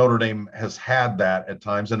 Notre Dame has had that at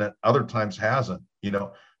times and at other times hasn't. I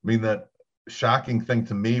mean, that shocking thing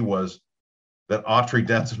to me was that Autry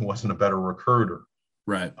Denson wasn't a better recruiter.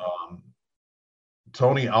 Right.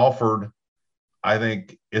 Tony Alford, I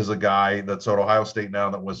think, is a guy that's at Ohio State now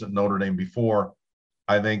that was at Notre Dame before.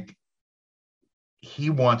 I think he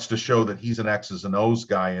wants to show that he's an X's and O's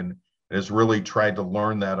guy and has really tried to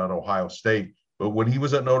learn that at Ohio State. But when he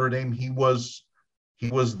was at Notre Dame, he was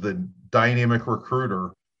the dynamic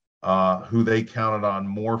recruiter who they counted on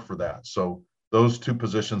more for that. So those two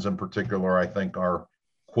positions in particular, I think, are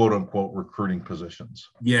quote unquote recruiting positions.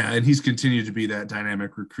 Yeah, and he's continued to be that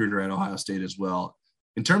dynamic recruiter at Ohio State as well.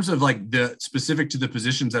 In terms of like the specific to the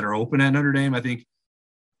positions that are open at Notre Dame, I think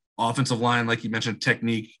offensive line, like you mentioned,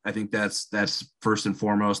 technique, I think that's first and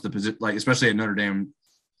foremost. The position, like especially at Notre Dame,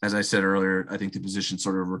 as I said earlier, I think the position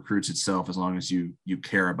sort of recruits itself as long as you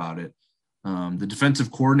care about it. The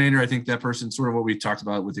defensive coordinator, I think that person, sort of what we talked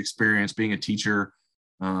about with experience, being a teacher.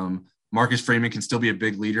 Marcus Freeman can still be a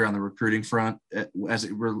big leader on the recruiting front as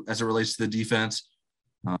it relates to the defense.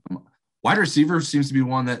 Wide receiver seems to be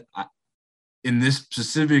one that, in this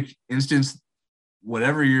specific instance,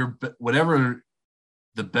 whatever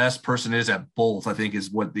the best person is at both, I think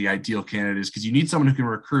is what the ideal candidate is, because you need someone who can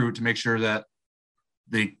recruit to make sure that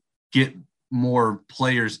they get more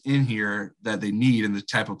players in here that they need and the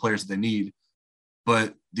type of players that they need.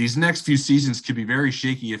 But these next few seasons could be very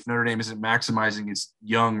shaky if Notre Dame isn't maximizing its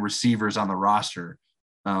young receivers on the roster.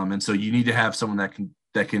 And so you need to have someone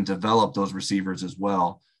that can develop those receivers as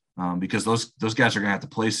well, because those guys are going to have to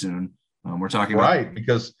play soon. We're talking about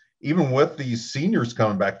because even with these seniors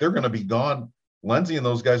coming back, they're going to be gone. Lindsey and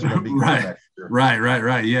those guys are going to be gone next year.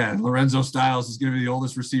 Right. Yeah. Lorenzo Styles is going to be the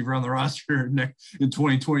oldest receiver on the roster in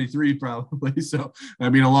 2023, probably. So, I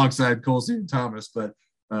mean, alongside Colsey and Thomas, but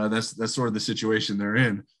that's sort of the situation they're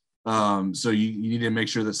in. So you need to make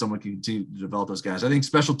sure that someone can continue to develop those guys. I think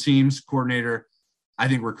special teams coordinator, I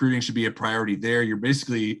think recruiting should be a priority there. You're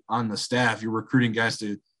basically on the staff, you're recruiting guys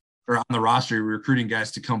or on the roster, you're recruiting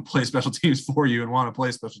guys to come play special teams for you and want to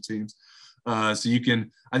play special teams. So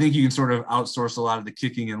I think you can sort of outsource a lot of the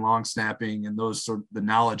kicking and long snapping and the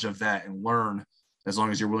knowledge of that and learn, as long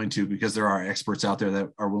as you're willing to, because there are experts out there that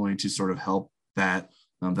are willing to sort of help that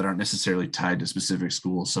aren't necessarily tied to specific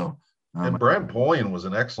schools. So, and Brad Polian was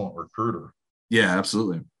an excellent recruiter. Yeah,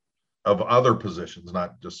 absolutely. Of other positions,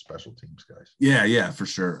 not just special teams guys. Yeah, for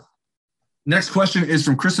sure. Next question is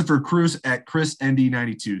from Christopher Cruz at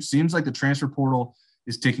ChrisND92. Seems like the transfer portal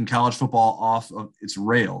is taking college football off of its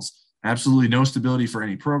rails. Absolutely no stability for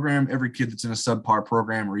any program. Every kid that's in a subpar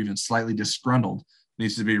program or even slightly disgruntled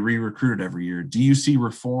needs to be re-recruited every year. Do you see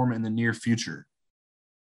reform in the near future?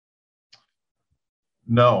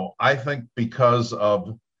 No, I think because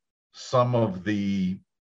of some of the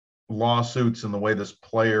lawsuits and the way this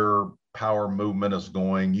player power movement is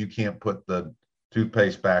going, you can't put the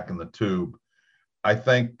toothpaste back in the tube. I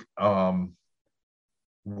think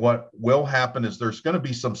what will happen is there's going to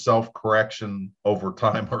be some self-correction over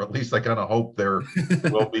time, or at least I kind of hope there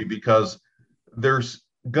will be, because there's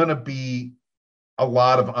going to be a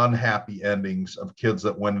lot of unhappy endings of kids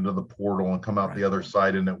that went into the portal and come out the other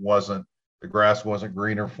side and the grass wasn't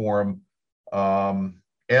greener for them.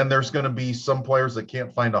 And there's going to be some players that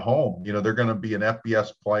can't find a home. They're going to be an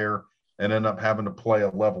FBS player and end up having to play a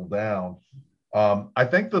level down. I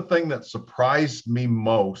think the thing that surprised me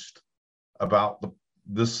most about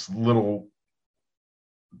this little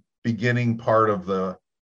beginning part of the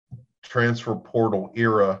transfer portal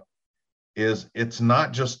era is it's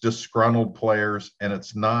not just disgruntled players, and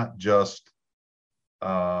it's not just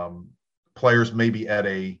players maybe at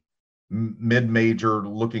a mid-major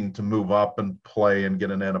looking to move up and play and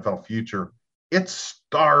get an NFL future. It's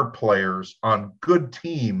star players on good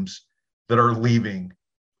teams that are leaving,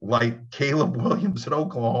 like Caleb Williams at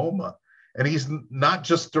Oklahoma. And he's not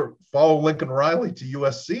just to follow Lincoln Riley to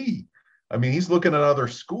USC. I mean, he's looking at other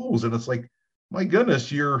schools, and it's like, my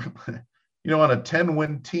goodness, you're, on a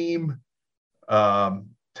 10-win team,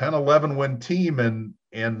 10-11 win team,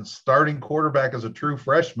 and starting quarterback as a true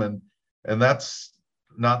freshman. And that's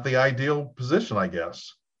not the ideal position, I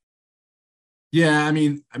guess. Yeah, I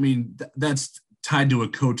mean, that's tied to a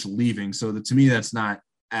coach leaving. So to me, that's not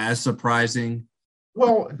as surprising.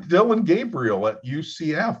 Well, Dylan Gabriel at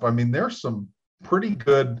UCF, I mean, there's some pretty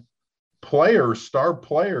good players, star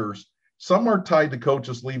players. Some are tied to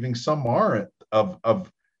coaches leaving, some aren't, of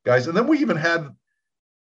guys. And then we even had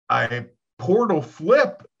a portal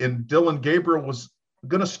flip, and Dylan Gabriel was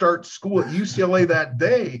going to start school at UCLA that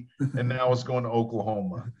day, and now is going to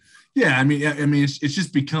Oklahoma. Yeah, I mean, it's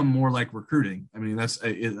just become more like recruiting. I mean, that's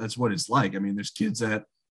what it's like. I mean, there's kids that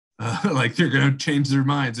like they're going to change their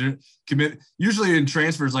minds. Usually in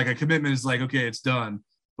transfers, like a commitment is like, okay, it's done.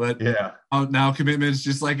 But yeah, now commitment is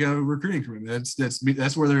just like a recruiting commitment.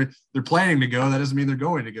 That's where they're planning to go. That doesn't mean they're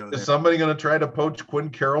going to go there. Is somebody going to try to poach Quinn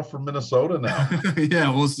Carroll from Minnesota now? Yeah,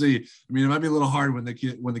 we'll see. I mean, it might be a little hard when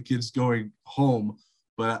the kid's going home,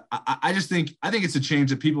 but I think it's a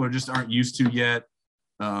change that people aren't used to yet.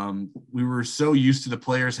 We were so used to the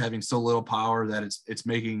players having so little power that it's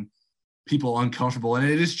making people uncomfortable, and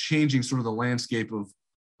it is changing sort of the landscape of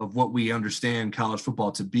what we understand college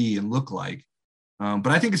football to be and look like. But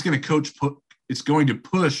I think it's going to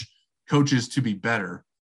push coaches to be better.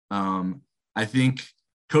 I think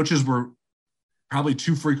coaches were probably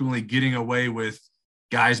too frequently getting away with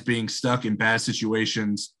guys being stuck in bad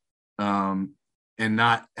situations and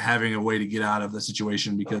not having a way to get out of the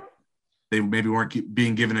situation because they maybe weren't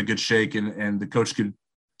being given a good shake, and the coach could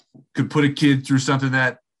put a kid through something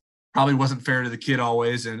that probably wasn't fair to the kid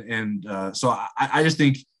always. So I just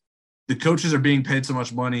think the coaches are being paid so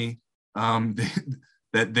much money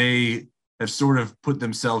that they have sort of put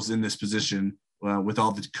themselves in this position with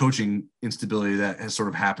all the coaching instability that has sort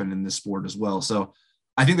of happened in this sport as well. So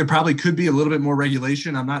I think there probably could be a little bit more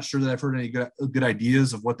regulation. I'm not sure that I've heard any good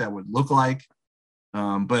ideas of what that would look like.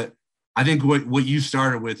 But I think what you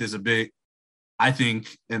started with is a big, I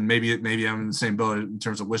think, and maybe I'm in the same boat in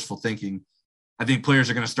terms of wishful thinking. I think players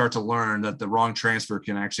are going to start to learn that the wrong transfer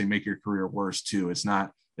can actually make your career worse too. It's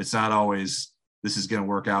not always this is going to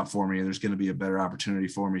work out for me. There's going to be a better opportunity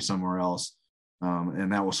for me somewhere else.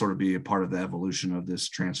 And that will sort of be a part of the evolution of this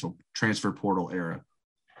transfer portal era.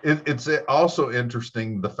 It's also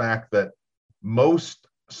interesting the fact that most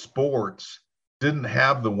sports didn't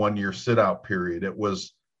have the 1 year sit out period. It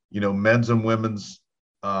was, men's and women's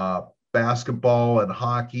basketball and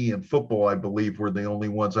hockey and football, I believe, were the only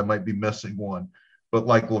ones. I might be missing one, but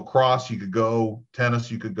like lacrosse, you could go, tennis,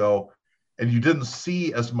 you could go, and you didn't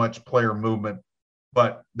see as much player movement.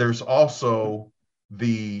 But there's also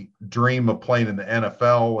the dream of playing in the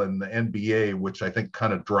NFL and the NBA, which I think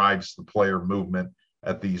kind of drives the player movement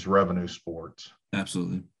at these revenue sports.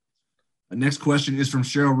 Absolutely. The next question is from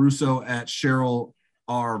Cheryl Russo at Cheryl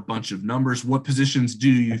R. Bunch of Numbers. What positions do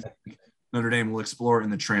you think Notre Dame will explore in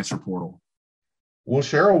the transfer portal? Well,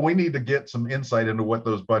 Cheryl, we need to get some insight into what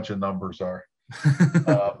those bunch of numbers are.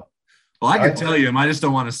 Well, I can tell you them. I just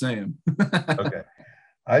don't want to say them. Okay.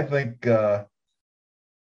 I think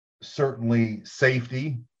certainly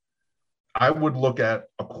safety. I would look at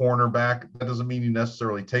a cornerback. That doesn't mean you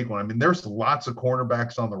necessarily take one. I mean, there's lots of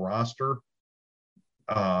cornerbacks on the roster.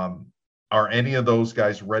 Are any of those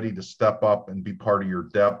guys ready to step up and be part of your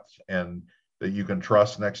depth and that you can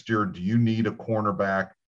trust next year? Do you need a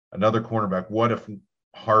cornerback, another cornerback? What if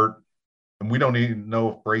Hart, and we don't even know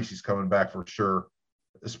if Bracey's coming back for sure,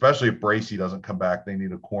 especially if Bracey doesn't come back, they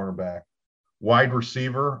need a cornerback. Wide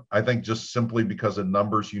receiver, I think just simply because of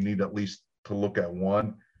numbers, you need at least to look at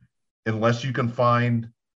one. Unless you can find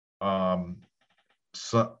one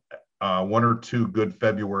or two good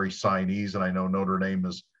February signees, and I know Notre Dame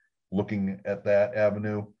is looking at that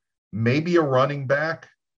avenue. Maybe a running back,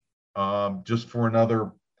 just for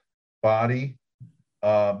another body.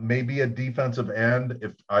 Maybe a defensive end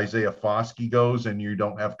if Isaiah Foskey goes and you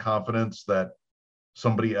don't have confidence that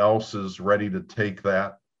somebody else is ready to take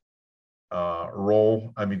that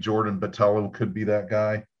role. I mean, Jordan Botelho could be that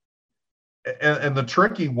guy. And the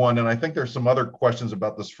tricky one, and I think there's some other questions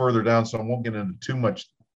about this further down, so I won't get into too much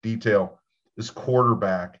detail, is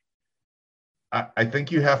quarterback. I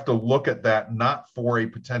think you have to look at that not for a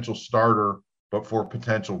potential starter, but for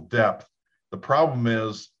potential depth. The problem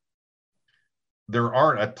is there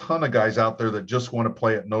aren't a ton of guys out there that just want to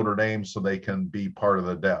play at Notre Dame so they can be part of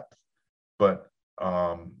the depth. But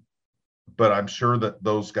I'm sure that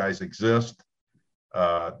those guys exist.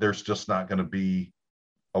 There's just not going to be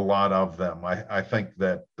a lot of them. I think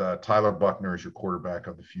that Tyler Buckner is your quarterback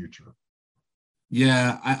of the future.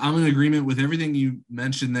 Yeah, I'm in agreement with everything you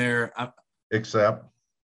mentioned there. Except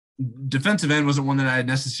defensive end wasn't one that I had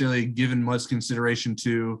necessarily given much consideration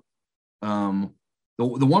to. The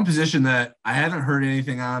one position that I haven't heard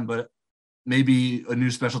anything on, but maybe a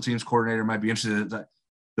new special teams coordinator might be interested in.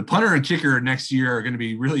 The punter and kicker next year are going to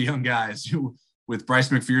be really young guys with Bryce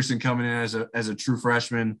McPherson coming in as a true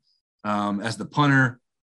freshman as the punter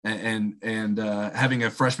and having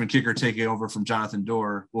a freshman kicker taking over from Jonathan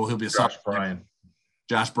Dorr. Well, he'll be a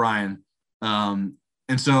Josh Bryan. And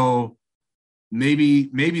so maybe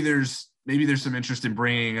there's some interest in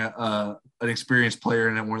bringing an experienced player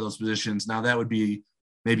in at one of those positions. Now that would be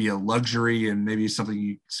maybe a luxury and maybe something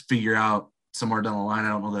you figure out somewhere down the line. I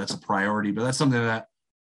don't know that it's a priority, but that's something that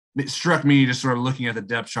it struck me just sort of looking at the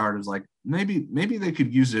depth chart. Is like maybe they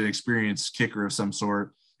could use an experienced kicker of some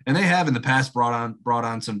sort, and they have in the past brought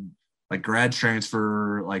on some like grad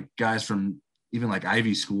transfer, like guys from even like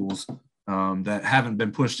Ivy schools that haven't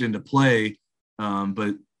been pushed into play,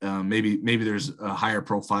 but maybe there's a higher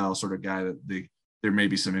profile sort of guy that there may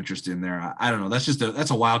be some interest in there. I don't know.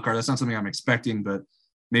 That's a wild card. That's not something I'm expecting, but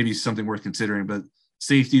maybe something worth considering. But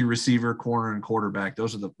safety, receiver, corner, and quarterback,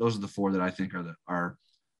 those are the four that I think are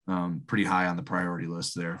pretty high on the priority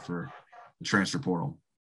list there for the transfer portal.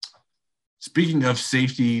 Speaking of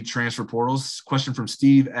safety transfer portals, question from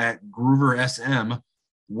Steve at Groover SM.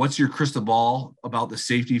 What's your crystal ball about the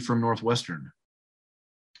safety from Northwestern?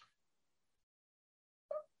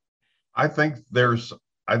 I think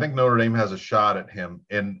Notre Dame has a shot at him.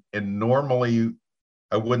 And normally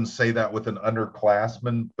I wouldn't say that with an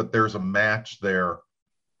underclassman, but there's a match there.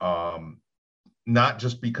 Not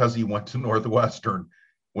just because he went to Northwestern.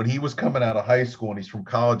 When he was coming out of high school and he's from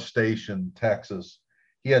College Station, Texas,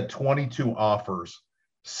 he had 22 offers.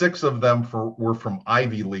 6 of them were from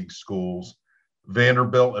Ivy League schools.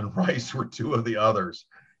 Vanderbilt and Rice were 2 of the others.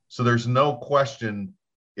 So there's no question,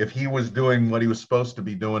 if he was doing what he was supposed to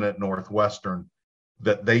be doing at Northwestern,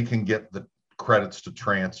 that they can get the credits to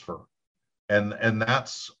transfer. And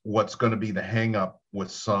that's what's going to be the hang up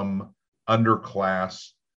with some underclass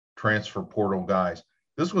transfer portal guys.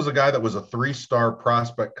 This was a guy that was a 3-star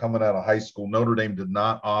prospect coming out of high school. Notre Dame did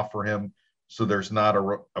not offer him, so there's not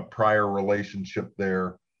a prior relationship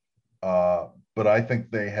there. But I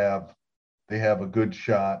think they have a good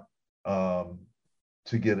shot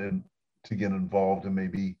to get involved and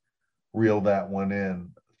maybe reel that one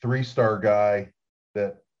in. 3-star guy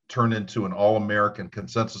that turned into an All-American,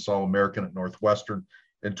 consensus All-American at Northwestern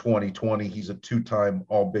in 2020. He's a 2-time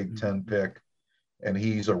All-Big Ten pick, and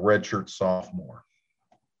he's a redshirt sophomore.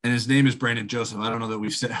 And his name is Brandon Joseph. I don't know that we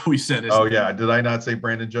said his name. Yeah. Did I not say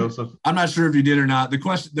Brandon Joseph? I'm not sure if you did or not. The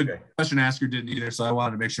question asker didn't either, so I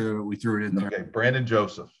wanted to make sure that we threw it in there. Okay, Brandon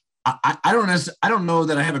Joseph. I don't know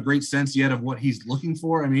that I have a great sense yet of what he's looking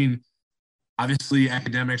for. I mean, obviously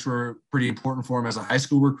academics were pretty important for him as a high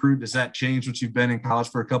school recruit. Does that change once you've been in college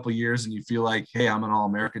for a couple of years and you feel like, hey, I'm an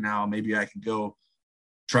All-American now, maybe I can go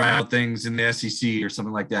try out things in the SEC or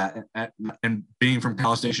something like that? And being from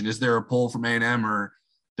College Station, is there a pull from A&M, or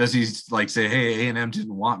does he like say, hey, A&M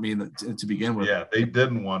didn't want me to begin with? Yeah, they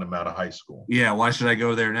didn't want him out of high school. Yeah, why should I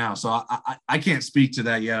go there now? So I can't speak to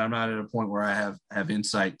that yet. I'm not at a point where I have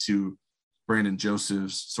insight to Brandon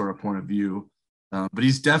Joseph's sort of point of view. But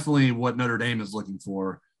he's definitely what Notre Dame is looking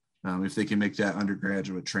for if they can make that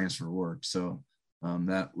undergraduate transfer work. So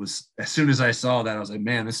that was, as soon as I saw that, I was like,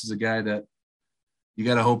 man, this is a guy that you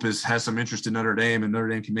got to hope has some interest in Notre Dame, and Notre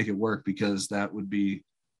Dame can make it work, because that would be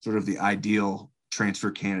sort of the ideal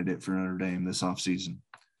transfer candidate for Notre Dame this offseason.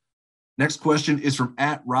 Next question is from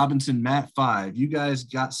at Robinson Matt 5. You guys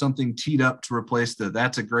got something teed up to replace the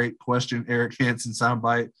 "that's a great question" Eric Hansen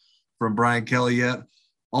soundbite from Brian Kelly yet?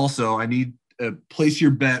 Also, I need place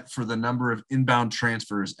your bet for the number of inbound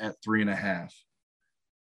transfers at 3.5.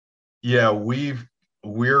 Yeah,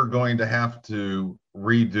 we're going to have to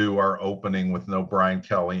redo our opening with no Brian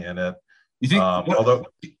Kelly in it. You think?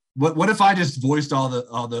 What if I just voiced all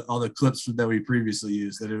the clips that we previously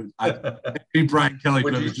used? That I think Brian Kelly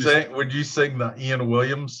would you sing the Ian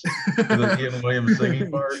Williams, the Ian Williams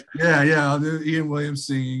singing part? Yeah, the Ian Williams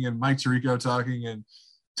singing and Mike Tirico talking and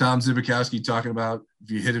Tom Zibikowski talking about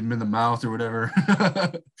if you hit him in the mouth or whatever.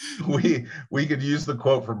 we could use the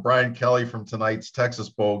quote from Brian Kelly from tonight's Texas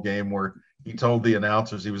Bowl game, where he told the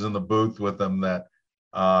announcers, he was in the booth with them, that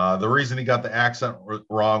the reason he got the accent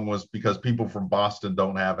wrong was because people from Boston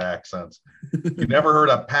don't have accents. You never heard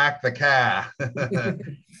of "pack the car."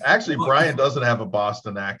 Actually, Brian doesn't have a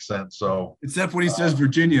Boston accent, so except when he says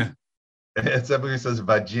Virginia. Except when he says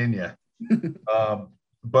Virginia.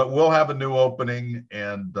 But we'll have a new opening,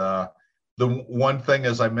 and the one thing,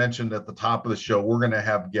 as I mentioned at the top of the show, we're going to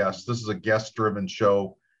have guests. This is a guest-driven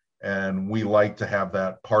show, and we like to have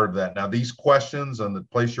that part of that. Now, these questions and the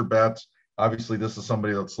place your bets, obviously this is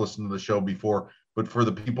somebody that's listened to the show before, but for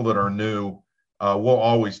the people that are new, we'll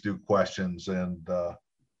always do questions. And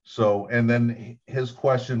and then his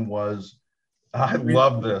question was, I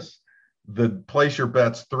love this. The place your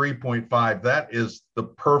bets 3.5. That is the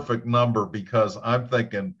perfect number, because I'm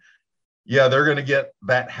thinking, yeah, they're going to get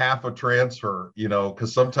that half a transfer,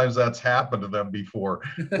 because sometimes that's happened to them before,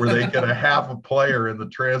 where they get a half a player in the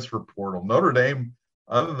transfer portal. Notre Dame,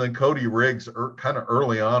 other than Cody Riggs, kind of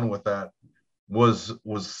early on with that, was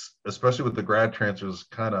especially with the grad transfers,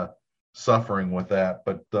 kind of suffering with that.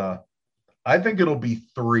 But I think it'll be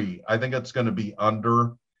 3. I think it's going to be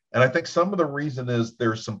under. And I think some of the reason is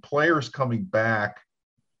there's some players coming back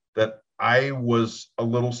that I was a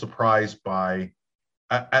little surprised by,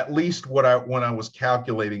 at least when I was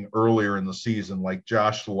calculating earlier in the season, like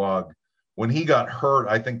Josh Lugg. When he got hurt,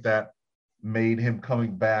 I think that made him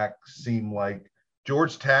coming back seem like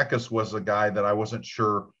George Takis was a guy that I wasn't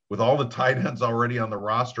sure, with all the tight ends already on the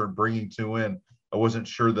roster and bringing 2 in, I wasn't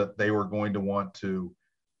sure that they were going to want to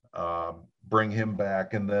bring him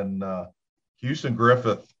back. And then Houston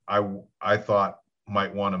Griffith, I thought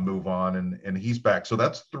might want to move on, and he's back. So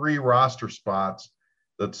that's 3 roster spots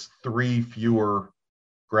that's 3 fewer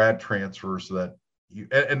grad transfers that you,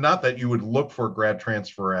 and not that you would look for a grad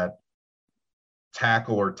transfer at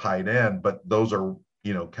tackle or tight end, but those are,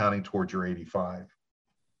 counting towards your 85.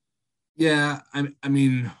 Yeah, I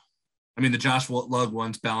mean, the Josh Lugg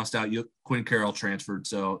one's balanced out. Quinn Carroll transferred,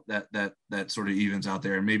 so that sort of evens out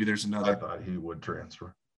there. And maybe there's another. I thought he would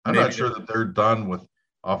transfer. I'm not sure that they're done with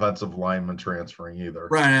offensive linemen transferring either.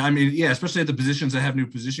 Right. I mean, yeah, especially at the positions that have new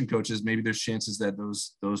position coaches, maybe there's chances that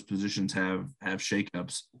those positions have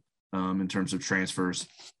shakeups in terms of transfers.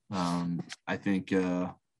 I think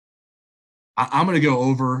I'm going to go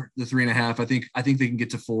over the 3.5. I think they can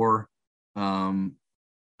get to 4. I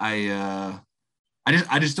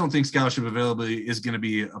just don't think scholarship availability is going to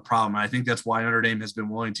be a problem. I think that's why Notre Dame has been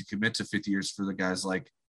willing to commit to 5 years for the guys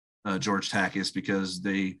like George Takis, because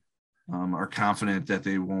they are confident that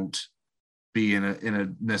they won't be in a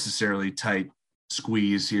necessarily tight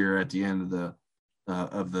squeeze here at the end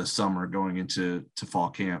of the summer going into fall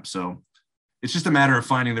camp. So it's just a matter of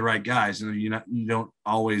finding the right guys, and you don't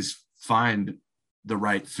always find the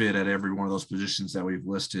right fit at every one of those positions that we've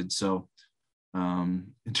listed. So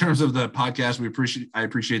in terms of the podcast, I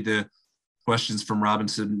appreciate the questions from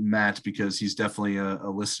Robinson Matt, because he's definitely a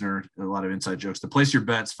listener, a lot of inside jokes. The place your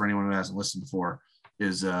bets, for anyone who hasn't listened before,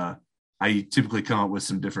 is I typically come up with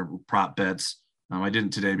some different prop bets. I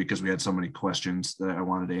didn't today because we had so many questions that I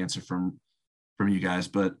wanted to answer from you guys,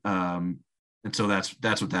 but and so that's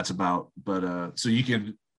what that's about. But so you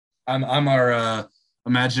can, I'm our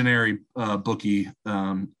imaginary bookie,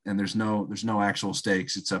 and there's no actual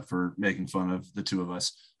stakes except for making fun of the two of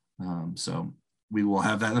us. So we will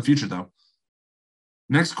have that in the future, though.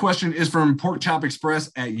 Next question is from Pork Chop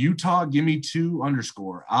Express at Utah. Give me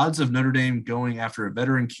 2_. Odds of Notre Dame going after a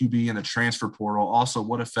veteran QB in the transfer portal. Also,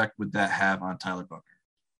 what effect would that have on Tyler Buchner?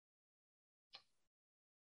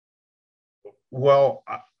 Well,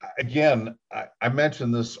 again, I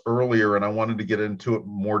mentioned this earlier, and I wanted to get into it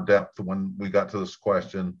more depth when we got to this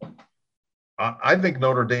question. I think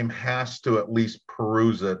Notre Dame has to at least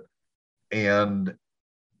peruse it, and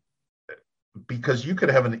because you could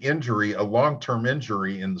have an injury, a long-term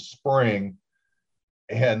injury in the spring,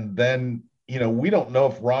 and then, we don't know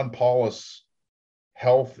if Ron Paulus'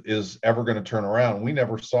 health is ever going to turn around. We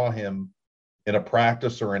never saw him in a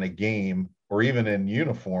practice or in a game or even in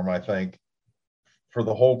uniform, I think, for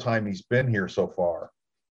the whole time he's been here so far.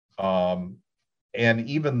 And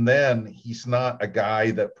even then, he's not a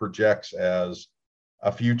guy that projects as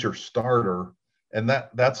a future starter. And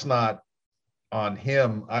that's not on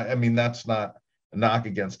him. I mean, that's not a knock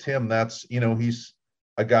against him. That's, he's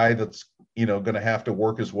a guy that's, going to have to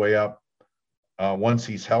work his way up once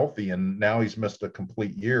he's healthy. And now he's missed a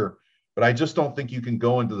complete year. But I just don't think you can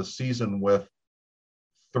go into the season with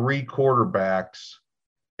 3 quarterbacks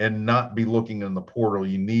and not be looking in the portal.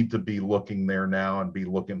 You need to be looking there now and be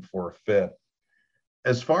looking for a fit.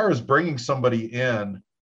 As far as bringing somebody in,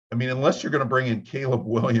 I mean, unless you're going to bring in Caleb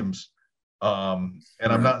Williams, and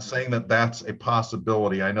I'm not saying that that's a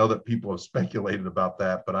possibility. I know that people have speculated about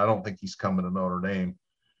that, but I don't think he's coming to Notre Dame.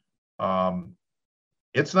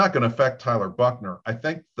 It's not going to affect Tyler Buchner. I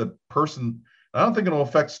think I don't think it'll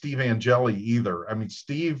affect Steve Angeli either. I mean,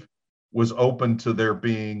 Steve was open to there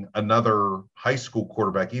being another high school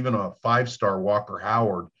quarterback, even a 5-star Walker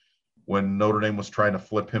Howard, when Notre Dame was trying to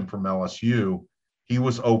flip him from LSU. He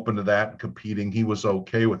was open to that and competing. He was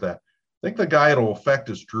okay with that. I think the guy it'll affect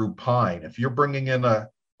is Drew Pine. If you're bringing in a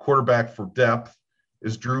quarterback for depth,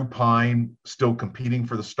 is Drew Pine still competing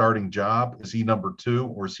for the starting job? Is he number 2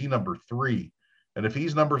 or is he number 3? And if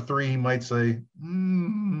he's number 3, he might say,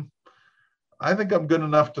 I think I'm good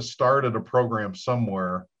enough to start at a program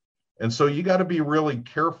somewhere. And so you got to be really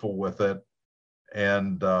careful with it.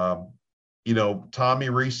 And, Tommy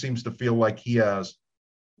Rees seems to feel like he has,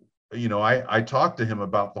 I talked to him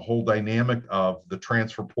about the whole dynamic of the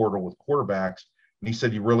transfer portal with quarterbacks. And he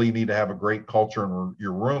said, you really need to have a great culture in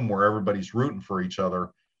your room where everybody's rooting for each other.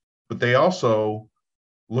 But they also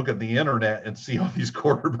look at the internet and see all these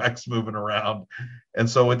quarterbacks moving around. And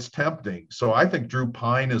so it's tempting. So I think Drew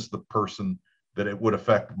Pine is the person that it would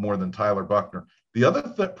affect more than Tyler Buchner. The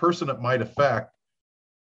other person it might affect,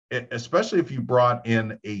 especially if you brought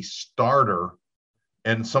in a starter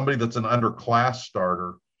and somebody that's an underclass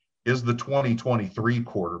starter, is the 2023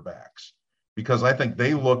 quarterbacks, because I think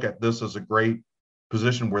they look at this as a great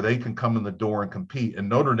position where they can come in the door and compete. And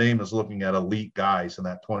Notre Dame is looking at elite guys in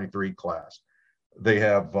that 23 class. They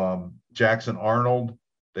have Jackson Arnold.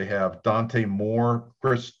 They have Dante Moore,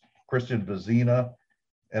 Christian Vizina,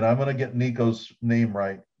 and I'm going to get Nico's name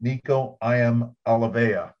right. Nico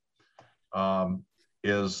Iamaleava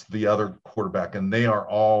is the other quarterback, and they are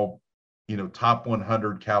all, top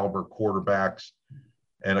 100 caliber quarterbacks,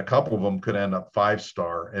 and a couple of them could end up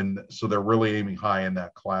 5-star. And so they're really aiming high in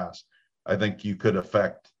that class. I think you could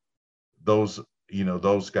affect those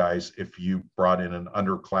guys if you brought in an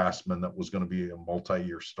underclassman that was going to be a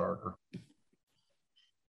multi-year starter.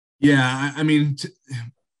 Yeah, I mean,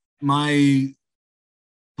 my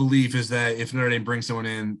belief is that if Notre Dame brings someone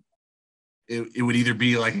in, it would either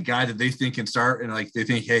be like a guy that they think can start and like they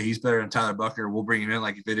think, hey, he's better than Tyler Buckner, we'll bring him in.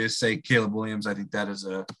 Like if it is, say, Caleb Williams, I think that is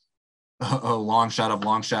a long shot of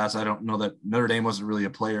long shots. I don't know that Notre Dame wasn't really a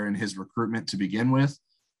player in his recruitment to begin with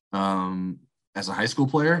as a high school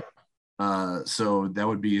player. So that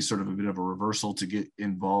would be sort of a bit of a reversal to get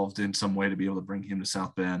involved in some way to be able to bring him to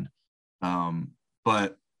South Bend.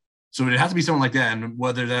 But so it'd have to be someone like that. And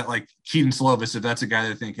whether that like Keaton Slovis, if that's a guy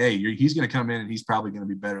that think, hey, he's going to come in and he's probably going to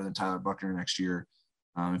be better than Tyler Buckner next year.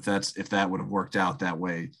 If that would have worked out that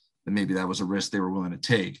way, then maybe that was a risk they were willing to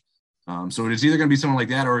take. So it's either going to be someone like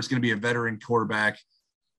that, or it's going to be a veteran quarterback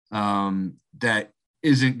that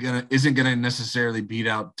isn't going to necessarily beat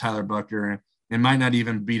out Tyler Buckner and might not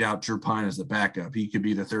even beat out Drew Pine as the backup. He could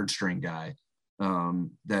be the third string guy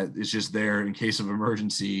that is just there in case of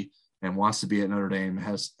emergency and wants to be at Notre Dame.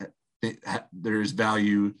 There's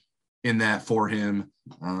value in that for him.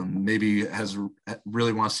 Maybe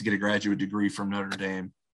really wants to get a graduate degree from Notre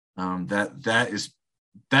Dame.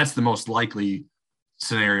 That's the most likely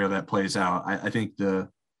scenario that plays out. I think the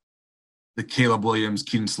Caleb Williams,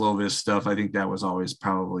 Keaton Slovis stuff, I think that was always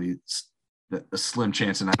probably a slim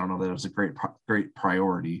chance, and I don't know that it was a great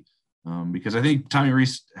priority because I think Tommy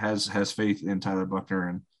Rees has faith in Tyler Buckner,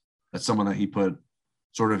 and that's someone that he put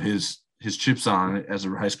sort of his chips on as a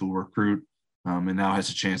high school recruit, and now has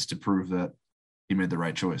a chance to prove that he made the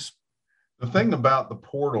right choice. The thing about the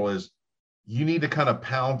portal is you need to kind of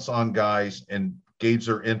pounce on guys and gauge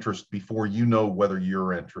their interest before you know whether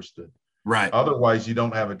you're interested. Right. Otherwise, you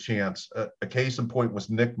don't have a chance. A case in point was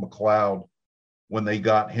Nick McLeod when they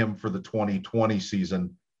got him for the 2020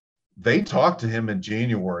 season. They talked to him in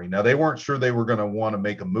January. Now, they weren't sure they were going to want to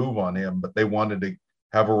make a move on him, but they wanted to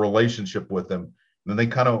have a relationship with him. And then they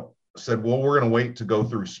kind of said, well, we're going to wait to go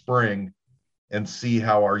through spring and see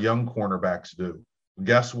how our young cornerbacks do.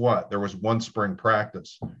 Guess what? There was one spring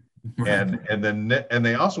practice. Right. And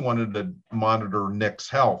they also wanted to monitor Nick's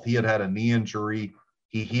health. He had a knee injury.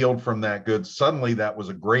 He healed from that good. Suddenly that was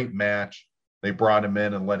a great match. They brought him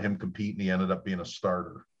in and let him compete, and he ended up being a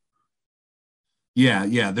starter. Yeah.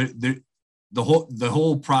 The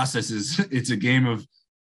whole process it's a game of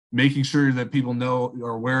making sure that people know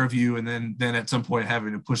or aware of you, and then at some point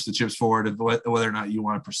having to push the chips forward of whether or not you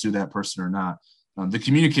want to pursue that person or not. The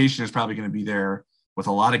communication is probably going to be there with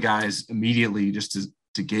a lot of guys immediately just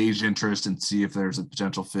to gauge interest and see if there's a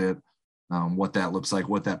potential fit, what that looks like,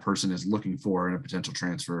 what that person is looking for in a potential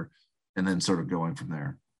transfer, and then sort of going from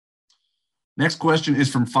there. Next question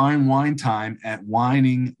is from Fine Wine Time at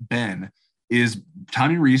Whining Ben. Is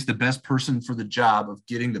Tommy Rees the best person for the job of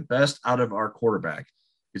getting the best out of our quarterback?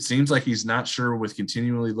 It seems like he's not sure with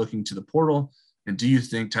continually looking to the portal. And do you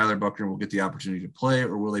think Tyler Buckner will get the opportunity to play,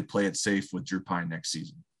 or will they play it safe with Drew Pine next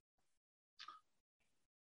season?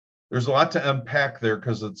 There's a lot to unpack there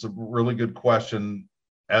because it's a really good question,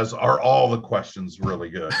 as are all the questions really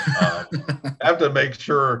good. I have to make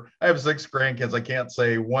sure. I have 6 grandkids. I can't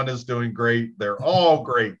say one is doing great. They're all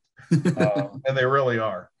great, and they really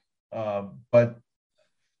are. But,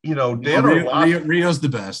 Dan Rio's the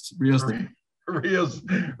best. Rio is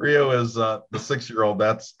the 6-year-old.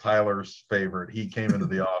 That's Tyler's favorite. He came into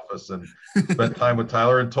the office and spent time with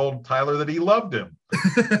Tyler and told Tyler that he loved him.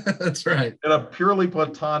 That's right. In a purely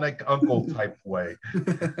platonic uncle type way.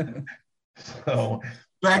 So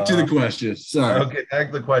back to the question. Sorry. Okay, back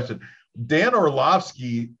to the question. Dan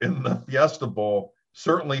Orlovsky in the Fiesta Bowl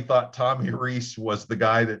certainly thought Tommy Rees was the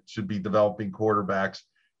guy that should be developing quarterbacks,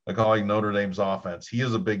 calling Notre Dame's offense. He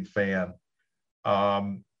is a big fan.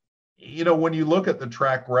 When you look at the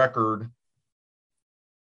track record,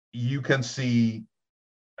 I can see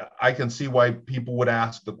why people would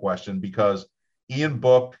ask the question, because Ian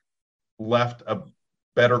Book left a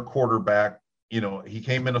better quarterback. He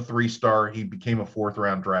came in a 3-star. He became a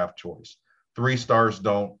 4th-round draft choice. 3-stars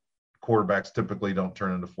quarterbacks typically don't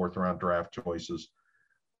turn into 4th-round draft choices.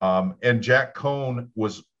 And Jack Cohn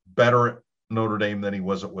was better at Notre Dame than he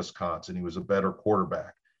was at Wisconsin. He was a better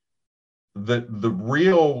quarterback. The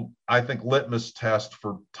real, I think, litmus test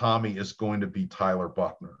for Tommy is going to be Tyler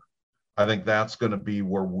Buckner. I think that's going to be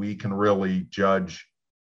where we can really judge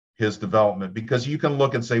his development, because you can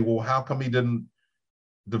look and say, well, how come he didn't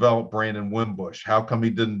develop Brandon Wimbush? How come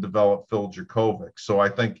he didn't develop Phil Jakovic? So I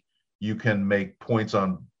think you can make points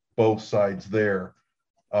on both sides there.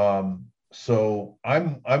 So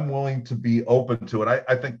I'm willing to be open to it.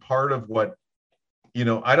 I think part of what,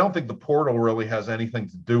 I don't think the portal really has anything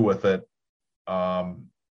to do with it.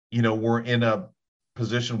 We're in a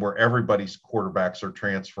position where everybody's quarterbacks are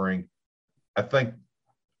transferring. I think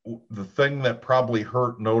the thing that probably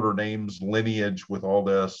hurt Notre Dame's lineage with all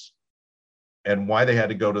this and why they had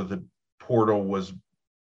to go to the portal was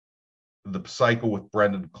the cycle with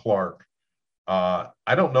Brendan Clark.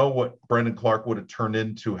 I don't know what Brendan Clark would have turned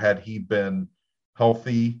into had he been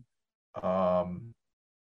healthy and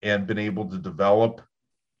been able to develop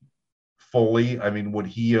fully. I mean, would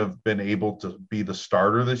he have been able to be the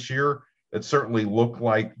starter this year? It certainly looked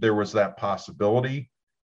like there was that possibility.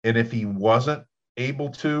 And if he wasn't able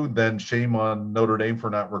to, then shame on Notre Dame for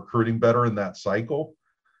not recruiting better in that cycle.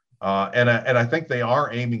 And I think they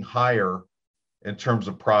are aiming higher in terms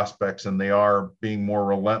of prospects, and they are being more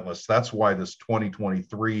relentless. That's why this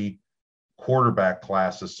 2023 quarterback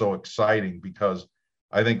class is so exciting, because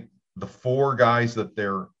I think the four guys that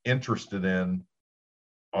they're interested in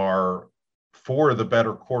are four of the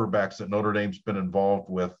better quarterbacks that Notre Dame's been involved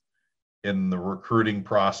with in the recruiting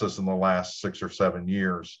process in the last 6 or 7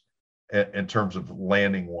 years in terms of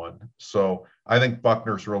landing one. So I think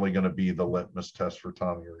Buckner's really going to be the litmus test for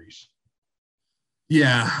Tommy Rees.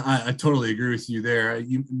 Yeah, I totally agree with you there.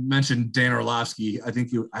 You mentioned Dan Orlovsky. I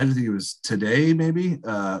think it was today, maybe.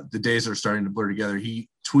 The days are starting to blur together. He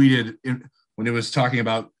tweeted when it was talking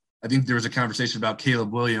about, I think there was a conversation about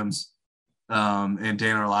Caleb Williams, and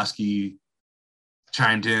Dan Orlovsky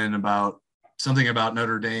chimed in about something about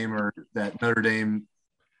Notre Dame, or that Notre Dame.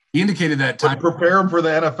 He indicated that time. But prepare him for the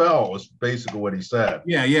NFL was basically what he said.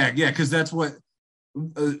 Yeah. Because that's what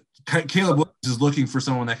Caleb Williams is looking for,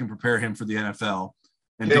 someone that can prepare him for the NFL.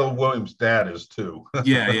 And Caleb Williams' dad is too.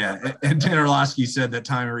 yeah. And Dan Orlovsky said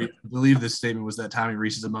that I believe this statement was that Tommy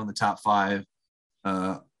Rees is among the top 5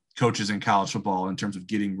 coaches in college football in terms of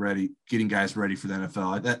getting guys ready for the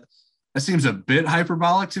NFL. That seems a bit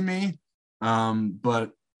hyperbolic to me,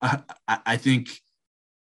 but I think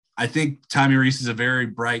Tommy Rees is a very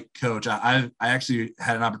bright coach. I actually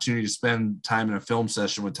had an opportunity to spend time in a film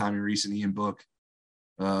session with Tommy Rees and Ian Book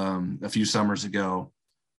a few summers ago.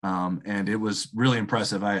 And it was really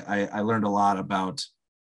impressive. I learned a lot about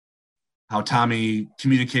how Tommy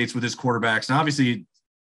communicates with his quarterbacks. And obviously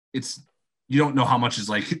you don't know how much is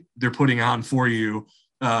like they're putting on for you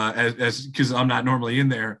because I'm not normally in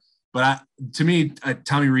there. But to me,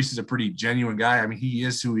 Tommy Rees is a pretty genuine guy. I mean, he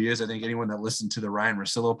is who he is. I think anyone that listened to the Ryan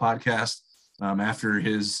Russillo podcast after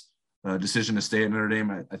his decision to stay at Notre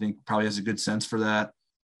Dame, I think probably has a good sense for that.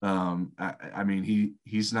 I mean,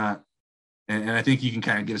 he's not. And I think you can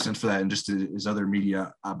kind of get a sense for that in just his other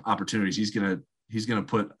media opportunities. He's gonna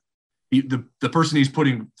put the person he's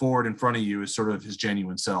putting forward in front of you is sort of his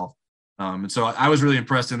genuine self. And so I was really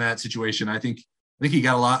impressed in that situation. I think he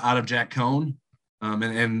got a lot out of Jack Cohn,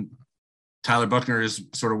 and Tyler Buchner is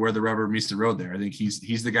sort of where the rubber meets the road there. I think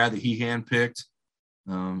he's the guy that he handpicked,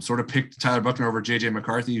 sort of picked Tyler Buchner over JJ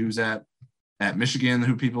McCarthy, who's at Michigan,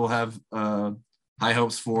 who people have high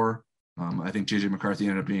hopes for. I think JJ McCarthy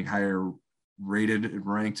ended up being higher rated and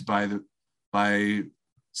ranked by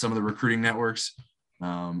some of the recruiting networks.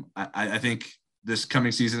 I think this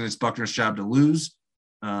coming season it's Buckner's job to lose,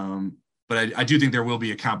 but I do think there will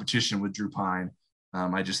be a competition with Drew Pine.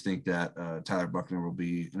 I just think that Tyler Buchner will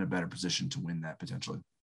be in a better position to win that potentially.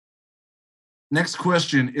 Next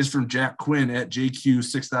question is from Jack Quinn at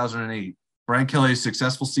JQ6008. Brian Kelly's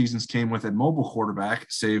successful seasons came with a mobile quarterback,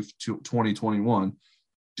 save 2021.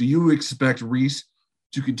 Do you expect Rees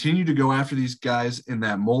to continue to go after these guys in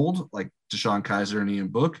that mold, like Deshaun Kaiser and Ian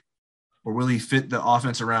Book? Or will he fit the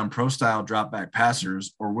offense around pro-style drop-back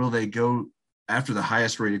passers, or will they go after the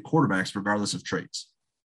highest-rated quarterbacks regardless of traits?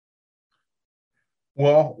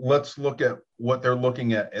 Well, let's look at what they're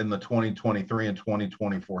looking at in the 2023 and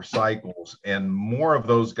 2024 cycles. And more of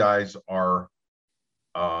those guys are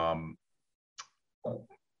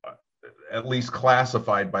at least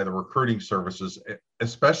classified by the recruiting services,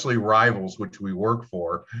 especially Rivals, which we work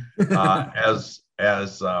for, as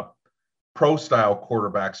pro-style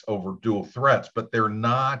quarterbacks over dual threats. But they're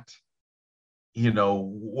not,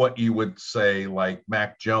 what you would say like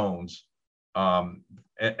Mac Jones.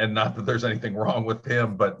 And not that there's anything wrong with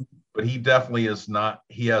him, but he definitely is not.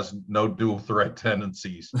 He has no dual threat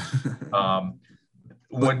tendencies.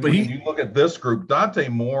 When you look at this group, Dante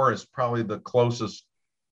Moore is probably the closest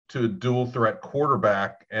to a dual threat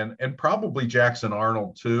quarterback, and probably Jackson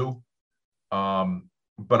Arnold too.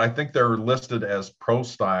 But I think they're listed as pro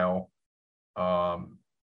style. And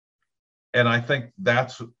I think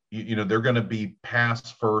that's, they're going to be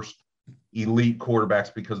pass first elite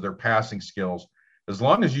quarterbacks because of their passing skills. as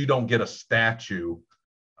long as you don't get a statue,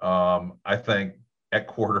 I think at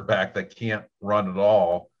quarterback that can't run at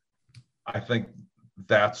all, I think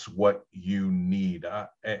that's what you need.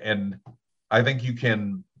 And I think you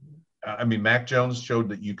can. I mean, Mac Jones showed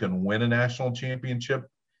that you can win a national championship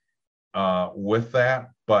with that,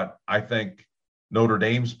 but I think Notre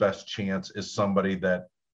Dame's best chance is somebody that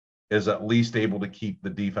is at least able to keep the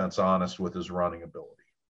defense honest with his running ability.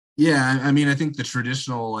 Yeah, I mean, I think the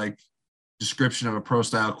traditional like description of a pro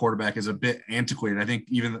style quarterback is a bit antiquated. I think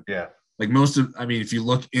even like most of, I mean, if you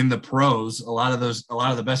look in the pros, a lot of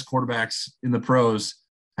the best quarterbacks in the pros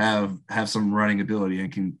have some running ability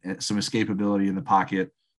and can some escapability in the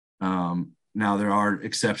pocket. Now there are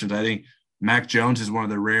exceptions. I think Mac Jones is one of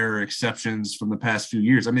the rare exceptions from the past few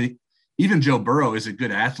years. I mean, even Joe Burrow is a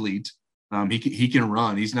good athlete. He can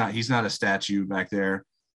run. He's not a statue back there.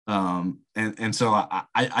 And so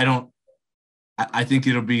I think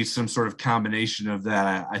it'll be some sort of combination of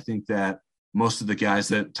that. I think that most of the guys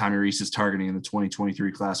that Tommy Rees is targeting in the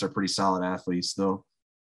 2023 class are pretty solid athletes.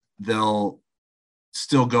 They'll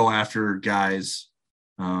still go after guys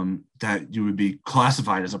that you would be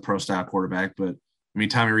classified as a pro style quarterback. But I mean,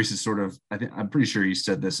 Tommy Rees is sort of, I'm pretty sure he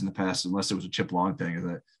said this in the past, unless it was a Chip Long thing, is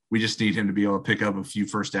that we just need him to be able to pick up a few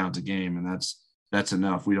first downs a game. And that's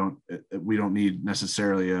enough. We don't need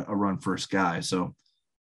necessarily a run first guy. So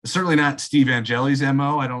certainly not Steve Angeli's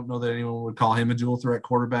MO. I don't know that anyone would call him a dual threat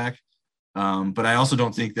quarterback. But I also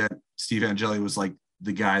don't think that Steve Angeli was like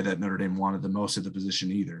the guy that Notre Dame wanted the most at the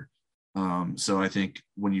position either. So I think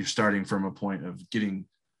when you're starting from a point of getting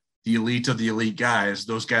the elite of the elite guys,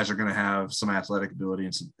 those guys are going to have some athletic ability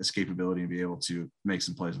and some escapability and be able to make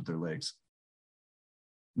some plays with their legs.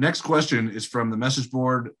 Next question is from the message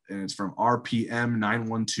board, and it's from RPM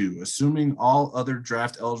 912. Assuming all other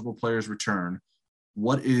draft eligible players return,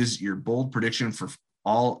 what is your bold prediction for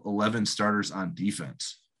all 11 starters on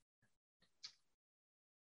defense?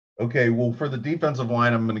 Okay, well, for the defensive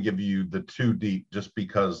line, I'm going to give you the two deep just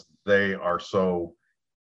because they are so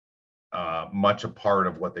much a part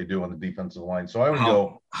of what they do on the defensive line. So I would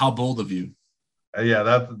go. How bold of you? Yeah,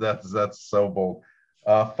 that's so bold.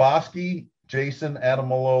 Foskey, Jason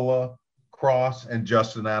Adamalola, Cross, and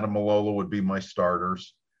Justin Adamalola would be my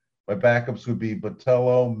starters. My backups would be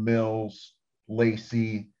Botello, Mills,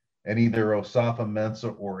 Lacey, and either Osafa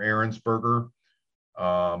Mensah or Aaronsberger.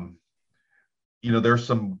 There's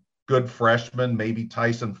some good freshmen. Maybe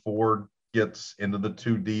Tyson Ford gets into the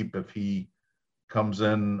two deep if he comes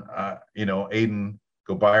in. Aiden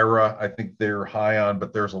Gobira, I think they're high on,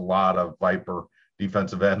 but there's a lot of Viper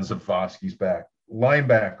defensive ends if Foskey's back.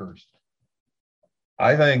 Linebackers,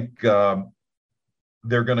 I think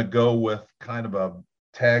they're going to go with kind of a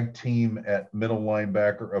tag team at middle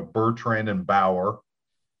linebacker of Bertrand and Bauer.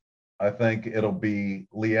 I think it'll be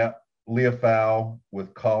Leafau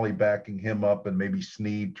with Colley backing him up and maybe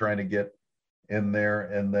Snead trying to get in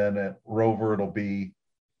there. And then at Rover, it'll be,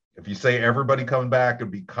 if you say everybody coming back,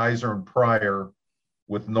 it'd be Kaiser and Pryor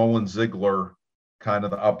with Nolan Ziegler kind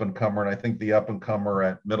of the up-and-comer. And I think the up-and-comer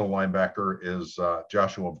at middle linebacker is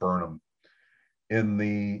Joshua Burnham. In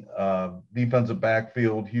the defensive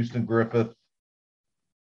backfield, Houston Griffith,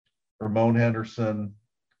 Ramon Henderson,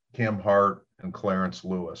 Cam Hart, and Clarence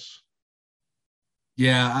Lewis.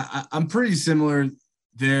 Yeah, I'm pretty similar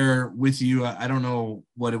there with you. I don't know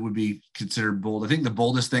what it would be considered bold. I think the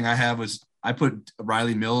boldest thing I have was I put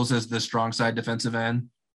Riley Mills as the strong side defensive end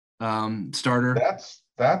starter.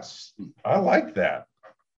 I like that.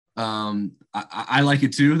 I like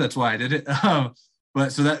it too. That's why I did it.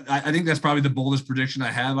 But so that I think that's probably the boldest prediction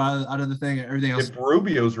I have out of the thing. Everything else. If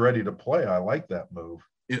Rubio's ready to play, I like that move.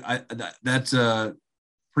 That's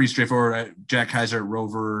pretty straightforward. Jack Kaiser at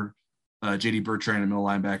Rover, JD Bertrand at middle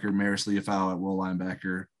linebacker, Maris Leafau at will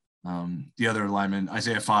linebacker. The other linemen,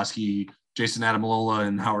 Isaiah Foskey, Jason Adamalola,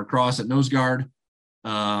 and Howard Cross at nose guard.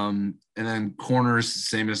 And then corners,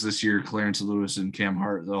 same as this year, Clarence Lewis and Cam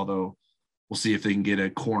Hart, although we'll see if they can get a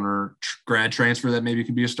corner grad transfer that maybe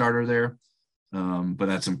can be a starter there. But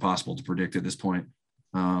that's impossible to predict at this point.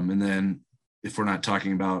 And then if we're not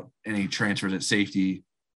talking about any transfers at safety,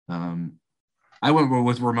 I went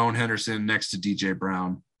with Ramon Henderson next to DJ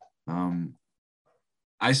Brown.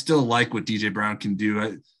 I still like what DJ Brown can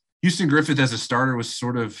do. Houston Griffith as a starter was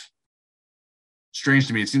sort of strange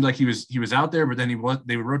to me. It seemed like he was out there, but then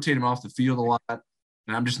they would rotate him off the field a lot.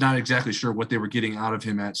 And I'm just not exactly sure what they were getting out of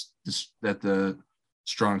him at the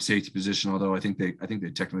strong safety position. Although I think they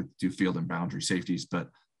technically do field and boundary safeties, but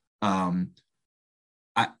I'm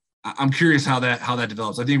curious how that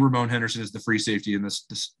develops. I think Ramon Henderson is the free safety, and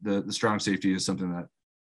the strong safety is something that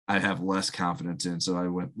I have less confidence in. So I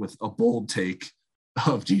went with a bold take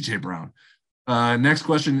of DJ Brown. Next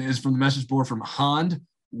question is from the message board from Hond.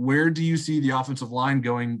 Where do you see the offensive line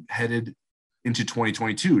going headed into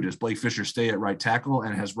 2022? Does Blake Fisher stay at right tackle,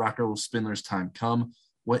 and has Rocco Spindler's time come?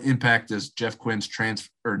 What impact does Quinn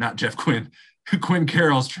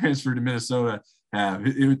Carroll's transfer to Minnesota have?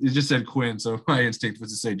 It just said Quinn, so my instinct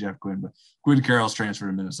was to say Jeff Quinn, but Quinn Carroll's transfer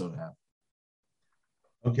to Minnesota have.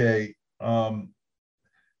 Okay.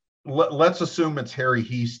 Let's assume it's Harry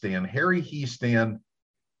Heastan. Harry Heastan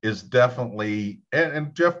is definitely,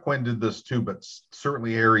 and Jeff Quinn did this too, but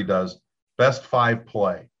certainly Harry does, best five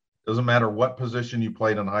play. Doesn't matter what position you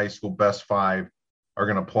played in high school, best five are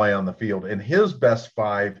going to play on the field. And his best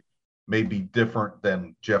five may be different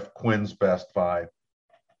than Jeff Quinn's best five.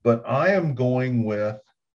 But I am going with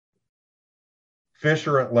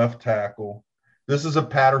Fisher at left tackle. This is if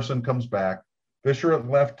Patterson comes back. Fisher at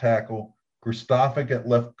left tackle, Kristofik at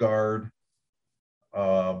left guard,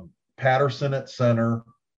 Patterson at center,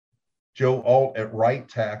 Joe Alt at right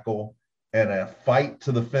tackle, and a fight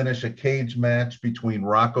to the finish, a cage match between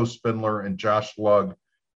Rocco Spindler and Josh Lugg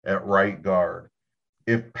at right guard.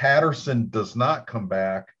 If Patterson does not come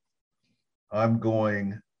back, I'm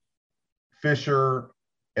going Fisher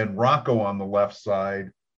and Rocco on the left side,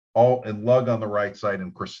 Alt and Lugg on the right side,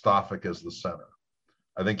 and Kristofik as the center.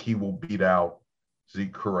 I think he will beat out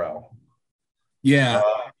Zeke Correll. Yeah.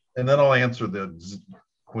 And then I'll answer the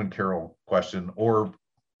Quinn Carroll question or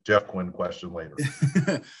Jeff Quinn question later.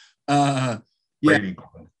 Brady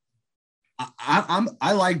Quinn.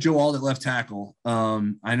 I like Joe Alt at left tackle.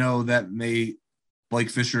 I know that Blake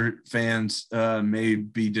Fisher fans may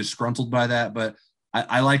be disgruntled by that, but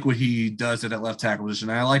I like what he does at that left tackle position.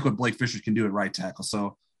 I like what Blake Fisher can do at right tackle.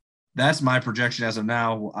 So that's my projection as of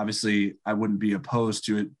now. Obviously, I wouldn't be opposed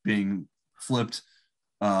to it being flipped.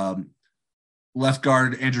 Left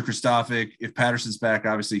guard, Andrew Kristofik. If Patterson's back,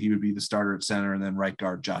 obviously he would be the starter at center, and then right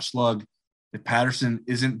guard, Josh Lugg. If Patterson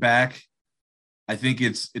isn't back, I think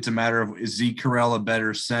it's a matter of, is Zeke Correll a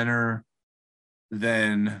better center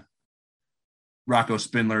than Rocco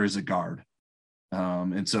Spindler as a guard?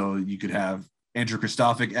 And so you could have Andrew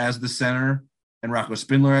Kristofik as the center and Rocco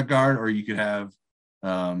Spindler at guard, or you could have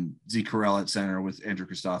Zeke Correll at center with Andrew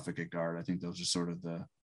Kristofik at guard. I think those are sort of the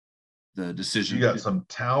decision. You got some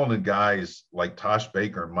talented guys like Tosh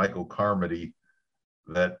Baker and Michael Carmody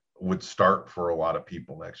that would start for a lot of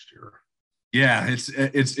people next year. Yeah,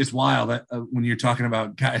 it's wild that when you're talking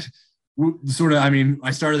about guys, sort of. I mean,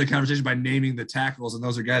 I started the conversation by naming the tackles, and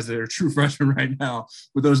those are guys that are true freshmen right now.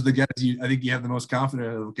 But those are the guys I think you have the most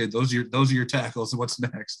confidence. Okay, those are your tackles. So what's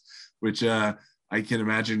next? Which I can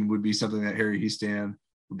imagine would be something that Harry Heastan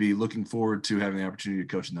would be looking forward to having the opportunity to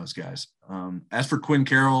coach in those guys. As for Quinn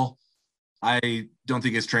Carroll, I don't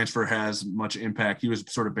think his transfer has much impact. He was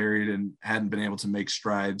sort of buried and hadn't been able to make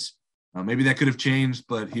strides. Maybe that could have changed,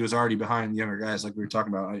 but he was already behind younger guys like we were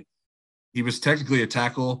talking about. He was technically a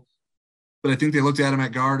tackle, but I think they looked at him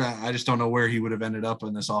at guard. I just don't know where he would have ended up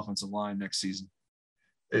in this offensive line next season.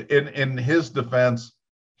 In his defense,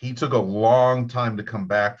 he took a long time to come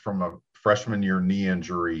back from a freshman year knee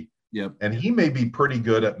injury. Yep. And he may be pretty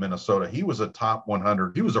good at Minnesota. He was a top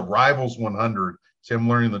 100. He was a Rivals 100. See, I'm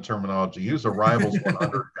learning the terminology. He was a Rivals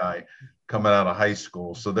 100 guy coming out of high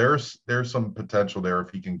school. So there's some potential there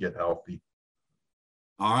if he can get healthy.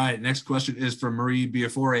 All right. Next question is from Marie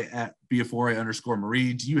Biafore at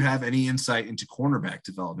Biafore_Marie. Do you have any insight into cornerback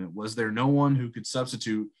development? Was there no one who could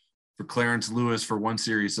substitute for Clarence Lewis for one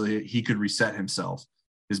series so he could reset himself?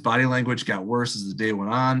 His body language got worse as the day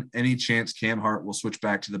went on. Any chance Cam Hart will switch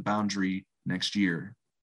back to the boundary next year?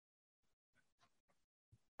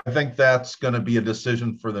 I think that's going to be a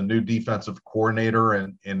decision for the new defensive coordinator.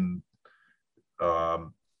 And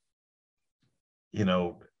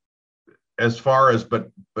as far as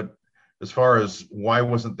why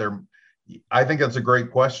wasn't there, I think that's a great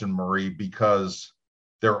question, Marie, because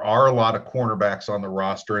there are a lot of cornerbacks on the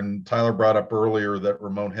roster. And Tyler brought up earlier that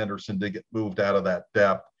Ramon Henderson did get moved out of that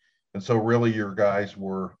depth. And so really your guys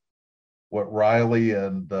were Riley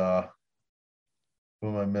and who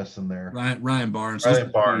am I missing there? Ryan Barnes.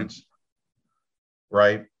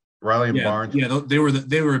 Right? Riley and Barnes. Yeah, they were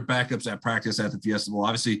backups at practice at the Fiesta Bowl.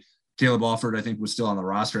 Obviously, Caleb Alford, I think, was still on the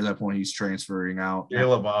roster at that point. He's transferring out.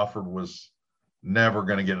 Caleb Alford was never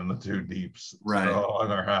going to get in the two deeps. Right. So, no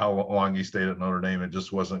matter how long he stayed at Notre Dame, it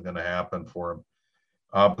just wasn't going to happen for him.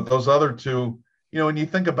 But those other two, when you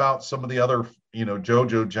think about some of the other,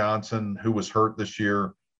 JoJo Johnson, who was hurt this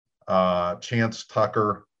year, Chance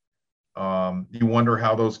Tucker, you wonder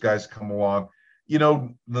how those guys come along.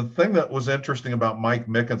 The thing that was interesting about Mike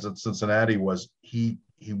Mickens at Cincinnati was he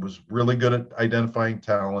was really good at identifying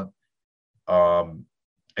talent.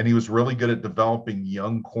 and he was really good at developing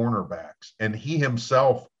young cornerbacks. And he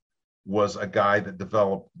himself was a guy that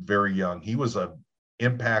developed very young. He was an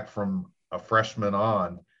impact from a freshman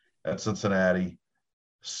on at Cincinnati.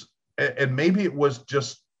 And maybe it was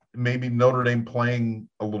just maybe Notre Dame playing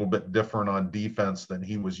a little bit different on defense than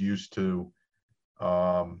he was used to.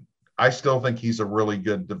 I still think he's a really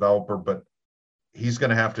good developer, but he's going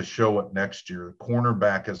to have to show it next year. The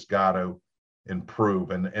cornerback has got to improve,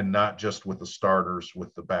 and not just with the starters,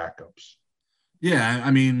 with the backups. Yeah,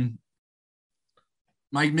 I mean,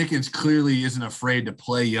 Mike Mickens clearly isn't afraid to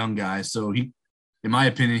play young guys. So he, in my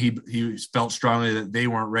opinion, he felt strongly that they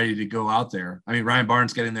weren't ready to go out there. I mean, Ryan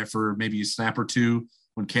Barnes got in there for maybe a snap or two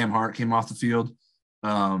when Cam Hart came off the field.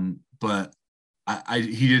 But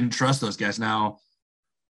he didn't trust those guys. Now,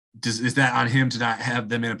 is that on him to not have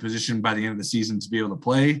them in a position by the end of the season to be able to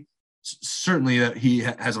play? Certainly he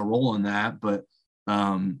has a role in that, but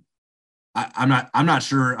I'm not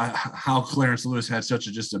sure how Clarence Lewis had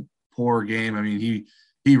just a poor game. I mean,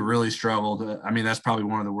 he really struggled. I mean, that's probably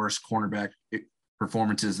one of the worst cornerback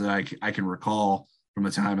performances that I can recall from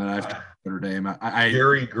the time that I've covered Notre Dame.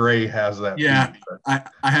 Gary Gray has that. Yeah, I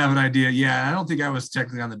have an idea. Yeah, I don't think I was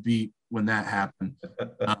technically on the beat when that happened.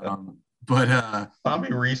 But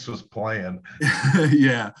Tommy Reese was playing.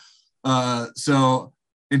 Yeah. So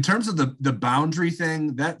in terms of the boundary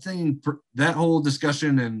thing, that whole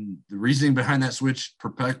discussion and the reasoning behind that switch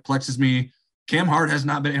perplexes me. Cam Hart has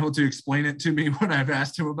not been able to explain it to me when I've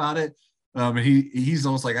asked him about it. And he's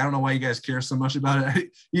almost like, I don't know why you guys care so much about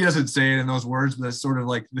it. He doesn't say it in those words, but that's sort of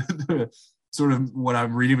like sort of what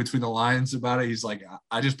I'm reading between the lines about it. He's like,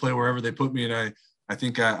 I just play wherever they put me, and I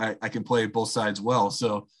think I can play both sides well.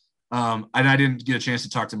 So, and I didn't get a chance to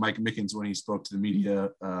talk to Mike Mickens when he spoke to the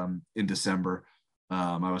media in December.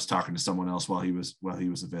 I was talking to someone else while he was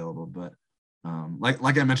available, but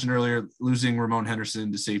like I mentioned earlier, losing Ramon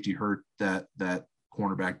Henderson to safety hurt that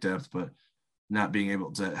cornerback depth, but not being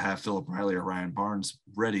able to have Philip Riley or Ryan Barnes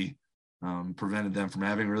ready prevented them from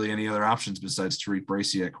having really any other options besides Tariq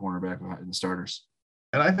Bracy at cornerback in the starters.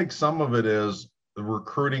 And I think some of it is the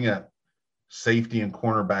recruiting at safety and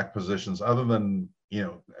cornerback positions, other than,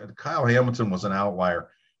 Kyle Hamilton was an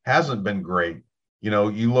outlier, hasn't been great.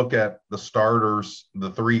 You look at the starters,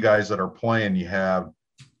 the three guys that are playing, you have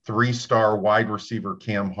 3-star wide receiver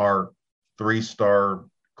Cam Hart, 3-star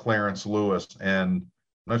Clarence Lewis, and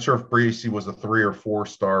I'm not sure if Bracy was a 3 or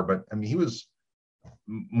 4-star, but I mean, he was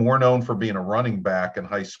more known for being a running back in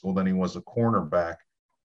high school than he was a cornerback.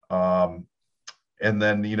 And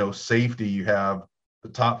then, safety, you have the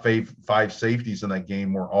top five safeties in that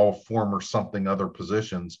game were all former something other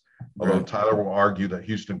positions. Although Right. Tyler will argue that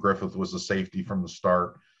Houston Griffith was a safety from the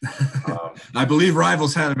start. I believe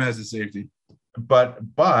Rivals had him as a safety. But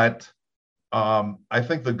I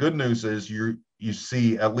think the good news is you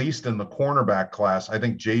see, at least in the cornerback class, I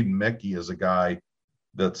think Jaden Mickey is a guy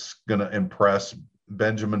that's going to impress.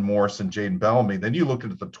 Benjamin Morris and Jaden Bellamy. Then you look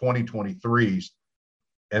at the 2023s,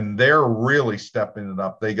 and they're really stepping it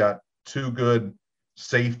up. They got 2 good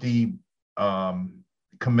safety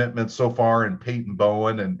commitments so far in Peyton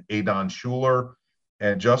Bowen and Adon Schuler,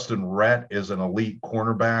 and Justin Rhett is an elite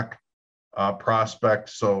cornerback prospect.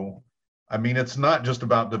 So, I mean, it's not just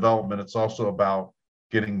about development. It's also about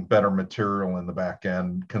getting better material in the back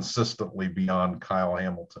end consistently beyond Kyle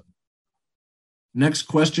Hamilton. Next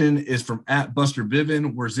question is from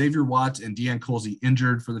 @BusterBiven. Were Xavier Watts and Deanne Colsey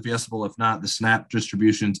injured for the Fiesta Bowl? If not, the snap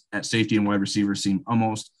distributions at safety and wide receiver seem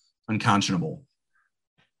almost unconscionable.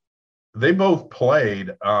 They both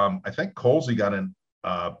played. I think Colsey got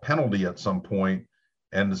a penalty at some point,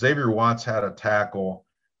 and Xavier Watts had a tackle.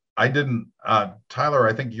 I didn't. Tyler,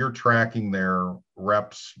 I think you're tracking their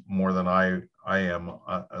reps more than I am,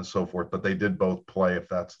 and so forth. But they did both play, if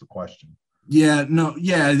that's the question. Yeah, no,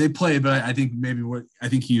 yeah, they played, but I think I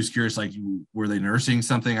think he was curious, like, were they nursing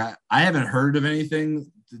something? I haven't heard of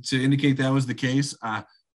anything to indicate that was the case.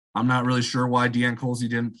 I'm not really sure why Deanne Colsey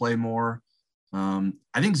didn't play more.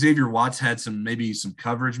 I think Xavier Watts had maybe some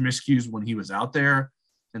coverage miscues when he was out there,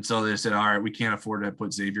 and so they said, all right, we can't afford to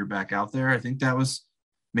put Xavier back out there. I think that was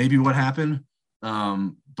maybe what happened.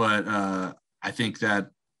 But I think that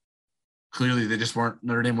clearly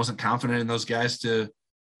Notre Dame wasn't confident in those guys to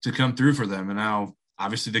come through for them. And now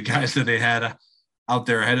obviously the guys that they had out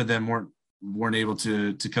there ahead of them weren't able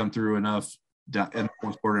to come through enough in the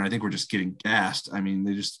fourth quarter. And I think we're just getting gassed. I mean,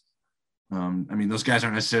 those guys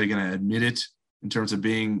aren't necessarily going to admit it in terms of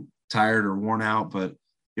being tired or worn out, but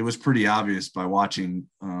it was pretty obvious by watching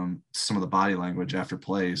some of the body language after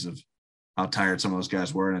plays of how tired some of those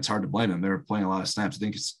guys were. And it's hard to blame them. They were playing a lot of snaps. I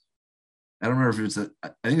think I don't remember if I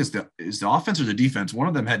think it's the offense or the defense. One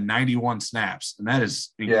of them had 91 snaps, and that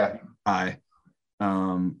is high.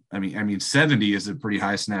 I mean, 70 is a pretty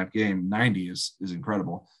high snap game. 90 is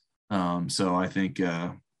incredible. So I think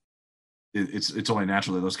it's only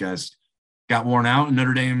natural that those guys got worn out, and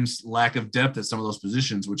Notre Dame's lack of depth at some of those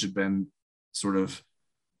positions, which had been sort of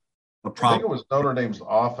a problem. I think it was Notre Dame's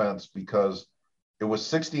offense because it was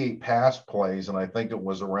 68 pass plays, and I think it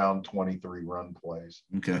was around 23 run plays.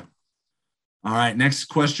 Okay. All right, next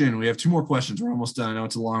question. We have 2 more questions. We're almost done. I know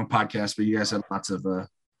it's a long podcast, but you guys have lots of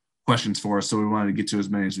questions for us, so we wanted to get to as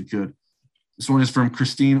many as we could. This one is from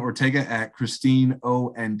Christine Ortega at Christine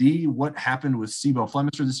OND. What happened with Sebo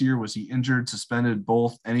Flemister this year? Was he injured, suspended,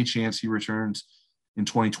 both? Any chance he returns in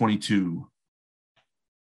 2022?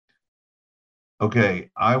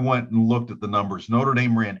 Okay, I went and looked at the numbers. Notre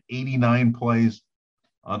Dame ran 89 plays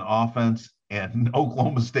on offense, and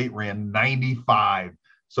Oklahoma State ran 95.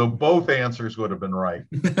 So both answers would have been right.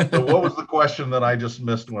 So what was the question that I just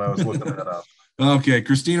missed when I was looking that up? Okay,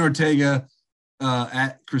 Christine Ortega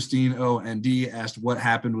at Christine OND asked what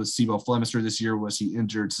happened with Sebo Flemister this year. Was he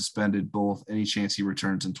injured, suspended, both? Any chance he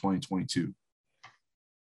returns in 2022?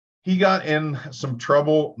 He got in some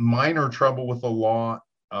trouble, minor trouble with the law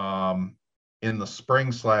in the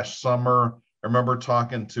spring/summer. I remember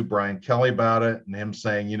talking to Brian Kelly about it and him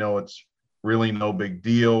saying, it's really no big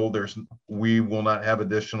deal. We will not have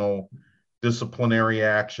additional disciplinary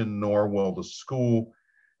action, nor will the school.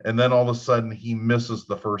 And then all of a sudden he misses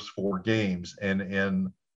the first 4 games. And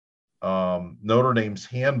in Notre Dame's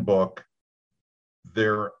handbook,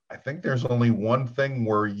 I think there's only one thing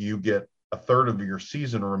where you get a third of your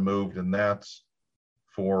season removed, and that's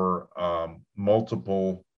for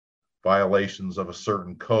multiple violations of a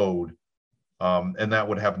certain code. And that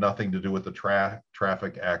would have nothing to do with the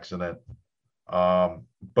traffic accident.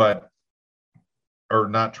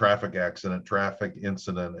 Traffic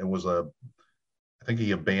incident. It was I think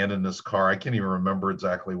he abandoned his car. I can't even remember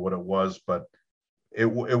exactly what it was, but it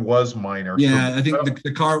was minor. Yeah, so, I think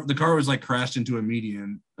the car was like crashed into a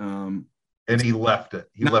median. And he left it.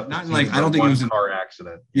 I don't think it was a car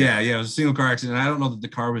accident. Yeah, it was a single car accident. I don't know that the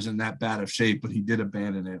car was in that bad of shape, but he did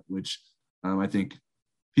abandon it, which I think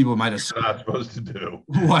people might have not supposed to do.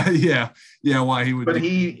 Why? Yeah. Why he would? But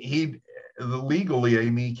he legally,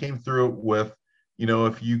 he came through it with,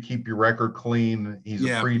 if you keep your record clean, he's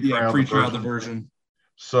a pre-trial diversion.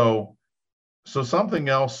 So something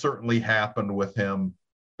else certainly happened with him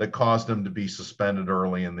that caused him to be suspended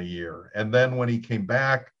early in the year. And then when he came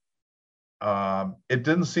back, it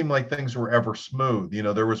didn't seem like things were ever smooth.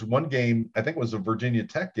 There was one game, I think it was a Virginia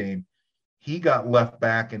Tech game, he got left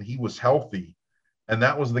back and he was healthy. And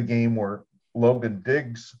that was the game where Logan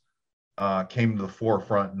Diggs came to the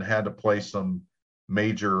forefront and had to play some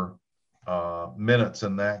major minutes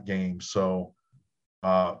in that game. So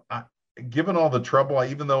given all the trouble,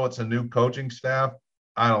 even though it's a new coaching staff,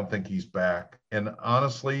 I don't think he's back. And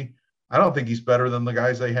honestly, I don't think he's better than the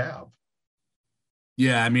guys they have.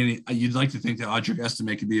 Yeah, you'd like to think that Audric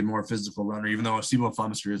Estime could be a more physical runner, even though Sebo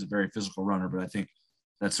Flemister is a very physical runner, but I think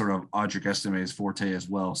that's sort of Audric Estime's forte as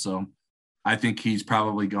well. So I think he's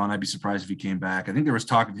probably gone. I'd be surprised if he came back. I think there was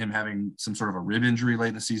talk of him having some sort of a rib injury late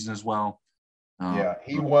in the season as well. Yeah,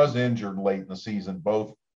 he was injured late in the season,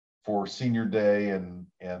 both for senior day and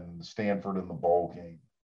Stanford in the bowl game.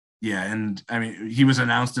 Yeah, and he was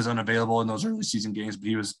announced as unavailable in those early season games, but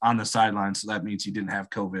he was on the sideline, so that means he didn't have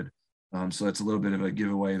COVID. So that's a little bit of a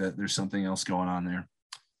giveaway that there's something else going on there.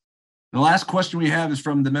 The last question we have is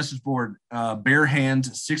from the message board, Bare Hands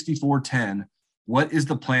 6410. What is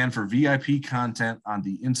the plan for VIP content on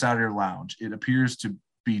the Insider Lounge? It appears to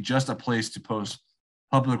be just a place to post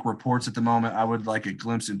public reports at the moment. I would like a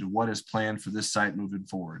glimpse into what is planned for this site moving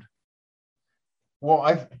forward. Well,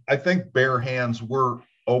 I think Bare Hands, we're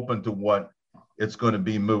open to what it's going to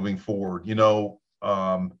be moving forward.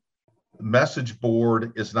 Message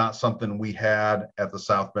board is not something we had at the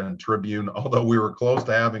South Bend Tribune, although we were close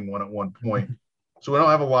to having one at one point. So we don't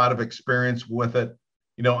have a lot of experience with it.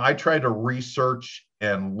 I tried to research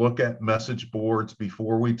and look at message boards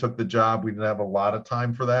before we took the job. We didn't have a lot of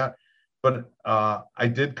time for that, but I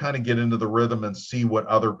did kind of get into the rhythm and see what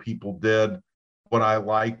other people did, what I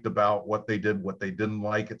liked about what they did, what they didn't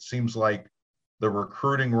like. It seems like the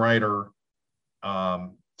recruiting writer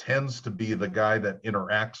tends to be the guy that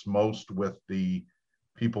interacts most with the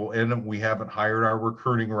people in it. We haven't hired our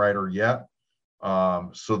recruiting writer yet.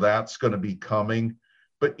 So that's going to be coming.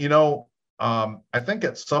 But, I think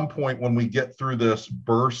at some point when we get through this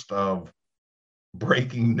burst of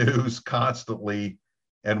breaking news constantly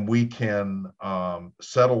and we can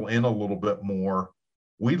settle in a little bit more,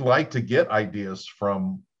 we'd like to get ideas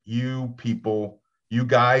from you people, you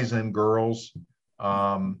guys and girls,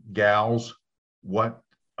 gals, what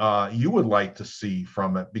you would like to see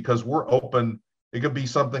from it, because we're open. It could be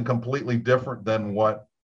something completely different than what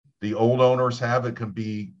the old owners have. It could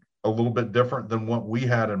be a little bit different than what we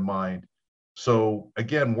had in mind. So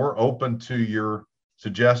again, we're open to your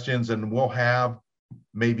suggestions, and we'll have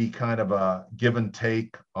maybe kind of a give and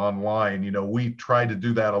take online. We try to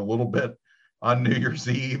do that a little bit on New Year's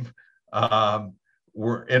Eve.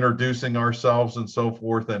 We're introducing ourselves and so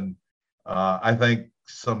forth. And I think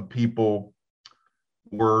some people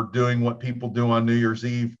were doing what people do on New Year's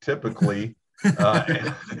Eve typically.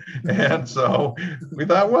 And so we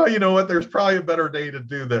thought, well, you know what, there's probably a better day to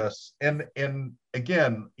do this. And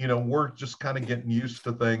again, we're just kind of getting used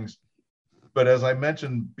to things. But as I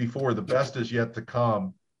mentioned before, the best is yet to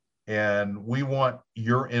come. And we want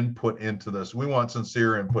your input into this. We want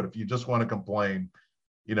sincere input. If you just want to complain,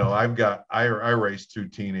 I raised 2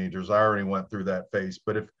 teenagers. I already went through that phase.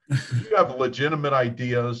 But if you have legitimate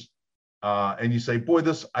ideas and you say, boy,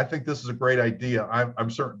 I think this is a great idea, I'm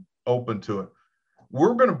certain open to it.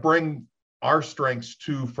 We're going to bring our strengths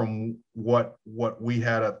too from what we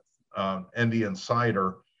had at Indy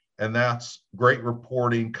Insider. And that's great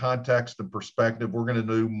reporting, context, and perspective. We're going to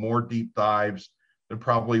do more deep dives than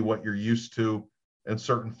probably what you're used to in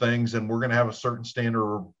certain things. And we're going to have a certain standard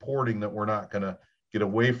of reporting that we're not going to get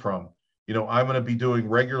away from. I'm going to be doing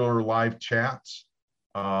regular live chats.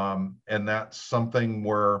 And that's something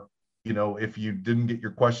where, if you didn't get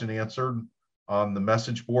your question answered on the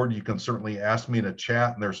message board, you can certainly ask me in a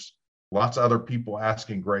chat. And there's lots of other people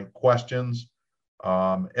asking great questions.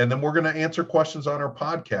 And then we're going to answer questions on our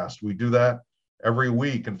podcast. We do that every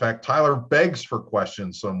week. In fact, Tyler begs for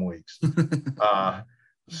questions some weeks.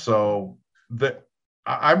 So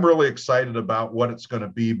I'm really excited about what it's going to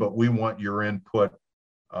be, but we want your input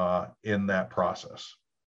in that process.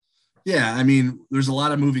 Yeah, I mean, there's a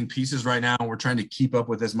lot of moving pieces right now. We're trying to keep up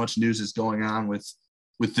with as much news as going on with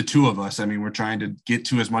the two of us. I mean, we're trying to get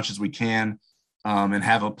to as much as we can and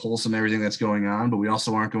have a pulse on everything that's going on, but we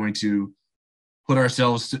also aren't going to put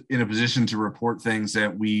ourselves in a position to report things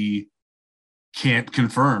that we can't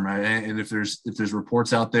confirm. Right? And if there's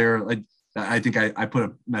reports out there, like I think I put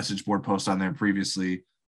a message board post on there previously,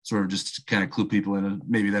 sort of just to kind of clue people in,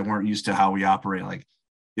 maybe that weren't used to how we operate. Like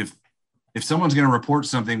if someone's going to report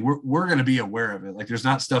something, we're going to be aware of it. Like there's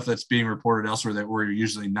not stuff that's being reported elsewhere that we're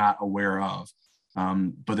usually not aware of.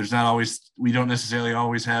 But we don't necessarily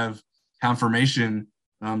always have confirmation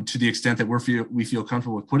to the extent that we feel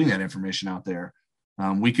comfortable with putting that information out there.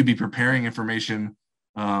 We could be preparing information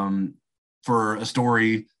for a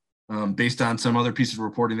story based on some other piece of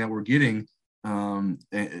reporting that we're getting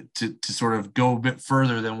to sort of go a bit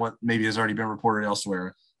further than what maybe has already been reported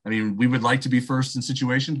elsewhere. I mean, we would like to be first in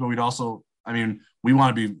situations, but we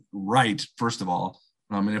want to be right, first of all.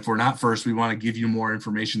 And if we're not first, we want to give you more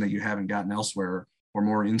information that you haven't gotten elsewhere, or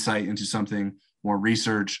more insight into something, more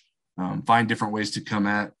research, find different ways to come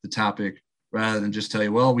at the topic rather than just tell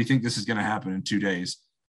you, well, we think this is going to happen in 2 days,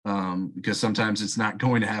 because sometimes it's not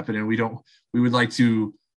going to happen. And we would like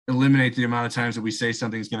to eliminate the amount of times that we say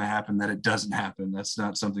something's going to happen that it doesn't happen. That's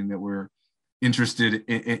not something that we're interested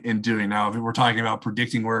in doing. Now, if we're talking about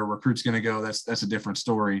predicting where a recruit's going to go, that's a different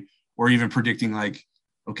story. Or even predicting, like,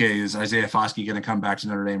 okay, is Isaiah Foskey going to come back to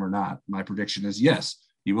Notre Dame or not? My prediction is yes,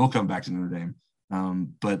 he will come back to Notre Dame.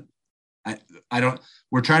 But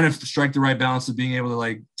we're trying to strike the right balance of being able to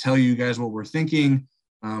like tell you guys what we're thinking,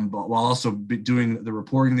 but while also doing the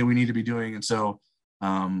reporting that we need to be doing. And so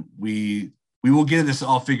we will get this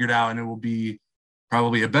all figured out, and it will be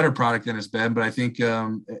probably a better product than it's been. But I think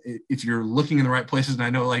if you're looking in the right places, and I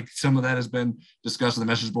know like some of that has been discussed on the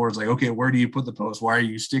message boards, like, okay, where do you put the post? Why are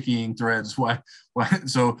you sticking threads? Why?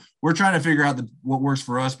 So we're trying to figure out what works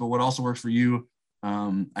for us, but what also works for you.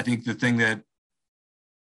 I think the thing that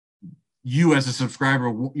you as a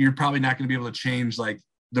subscriber, you're probably not going to be able to change like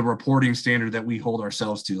the reporting standard that we hold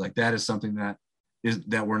ourselves to. Like that is something that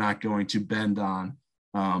we're not going to bend on.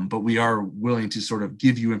 But we are willing to sort of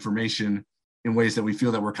give you information in ways that we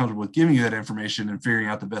feel that we're comfortable with giving you that information, and figuring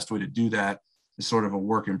out the best way to do that is sort of a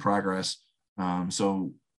work in progress.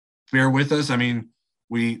 So bear with us. I mean,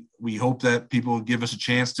 we hope that people give us a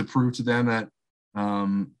chance to prove to them that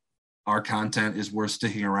our content is worth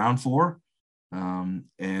sticking around for.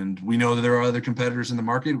 And we know that there are other competitors in the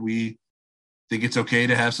market. We think it's okay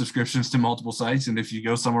to have subscriptions to multiple sites. And if you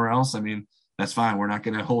go somewhere else, I mean, that's fine. We're not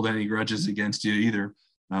going to hold any grudges against you either.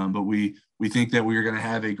 But we think that we are going to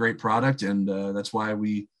have a great product, and that's why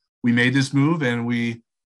we made this move, and we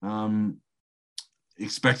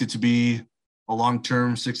expect it to be a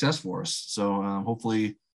long-term success for us. So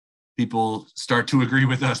hopefully people start to agree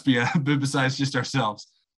with us besides just ourselves.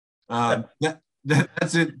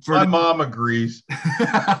 That's it for my mom agrees.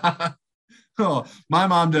 Oh, my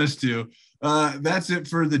mom does too. That's it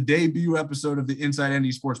for the debut episode of the Inside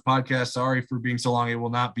ND Sports Podcast. Sorry for being so long. It will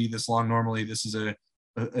not be this long. Normally, this is an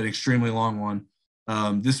extremely long one.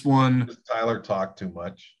 This one, Tyler talked too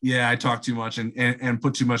much. Yeah, I talked too much and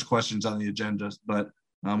put too much questions on the agenda. But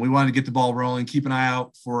we wanted to get the ball rolling. Keep an eye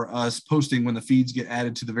out for us posting when the feeds get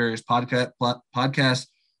added to the various podcast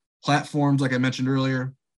platforms, like I mentioned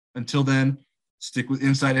earlier. Until then, stick with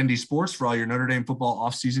Inside ND Sports for all your Notre Dame football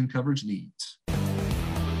offseason coverage needs.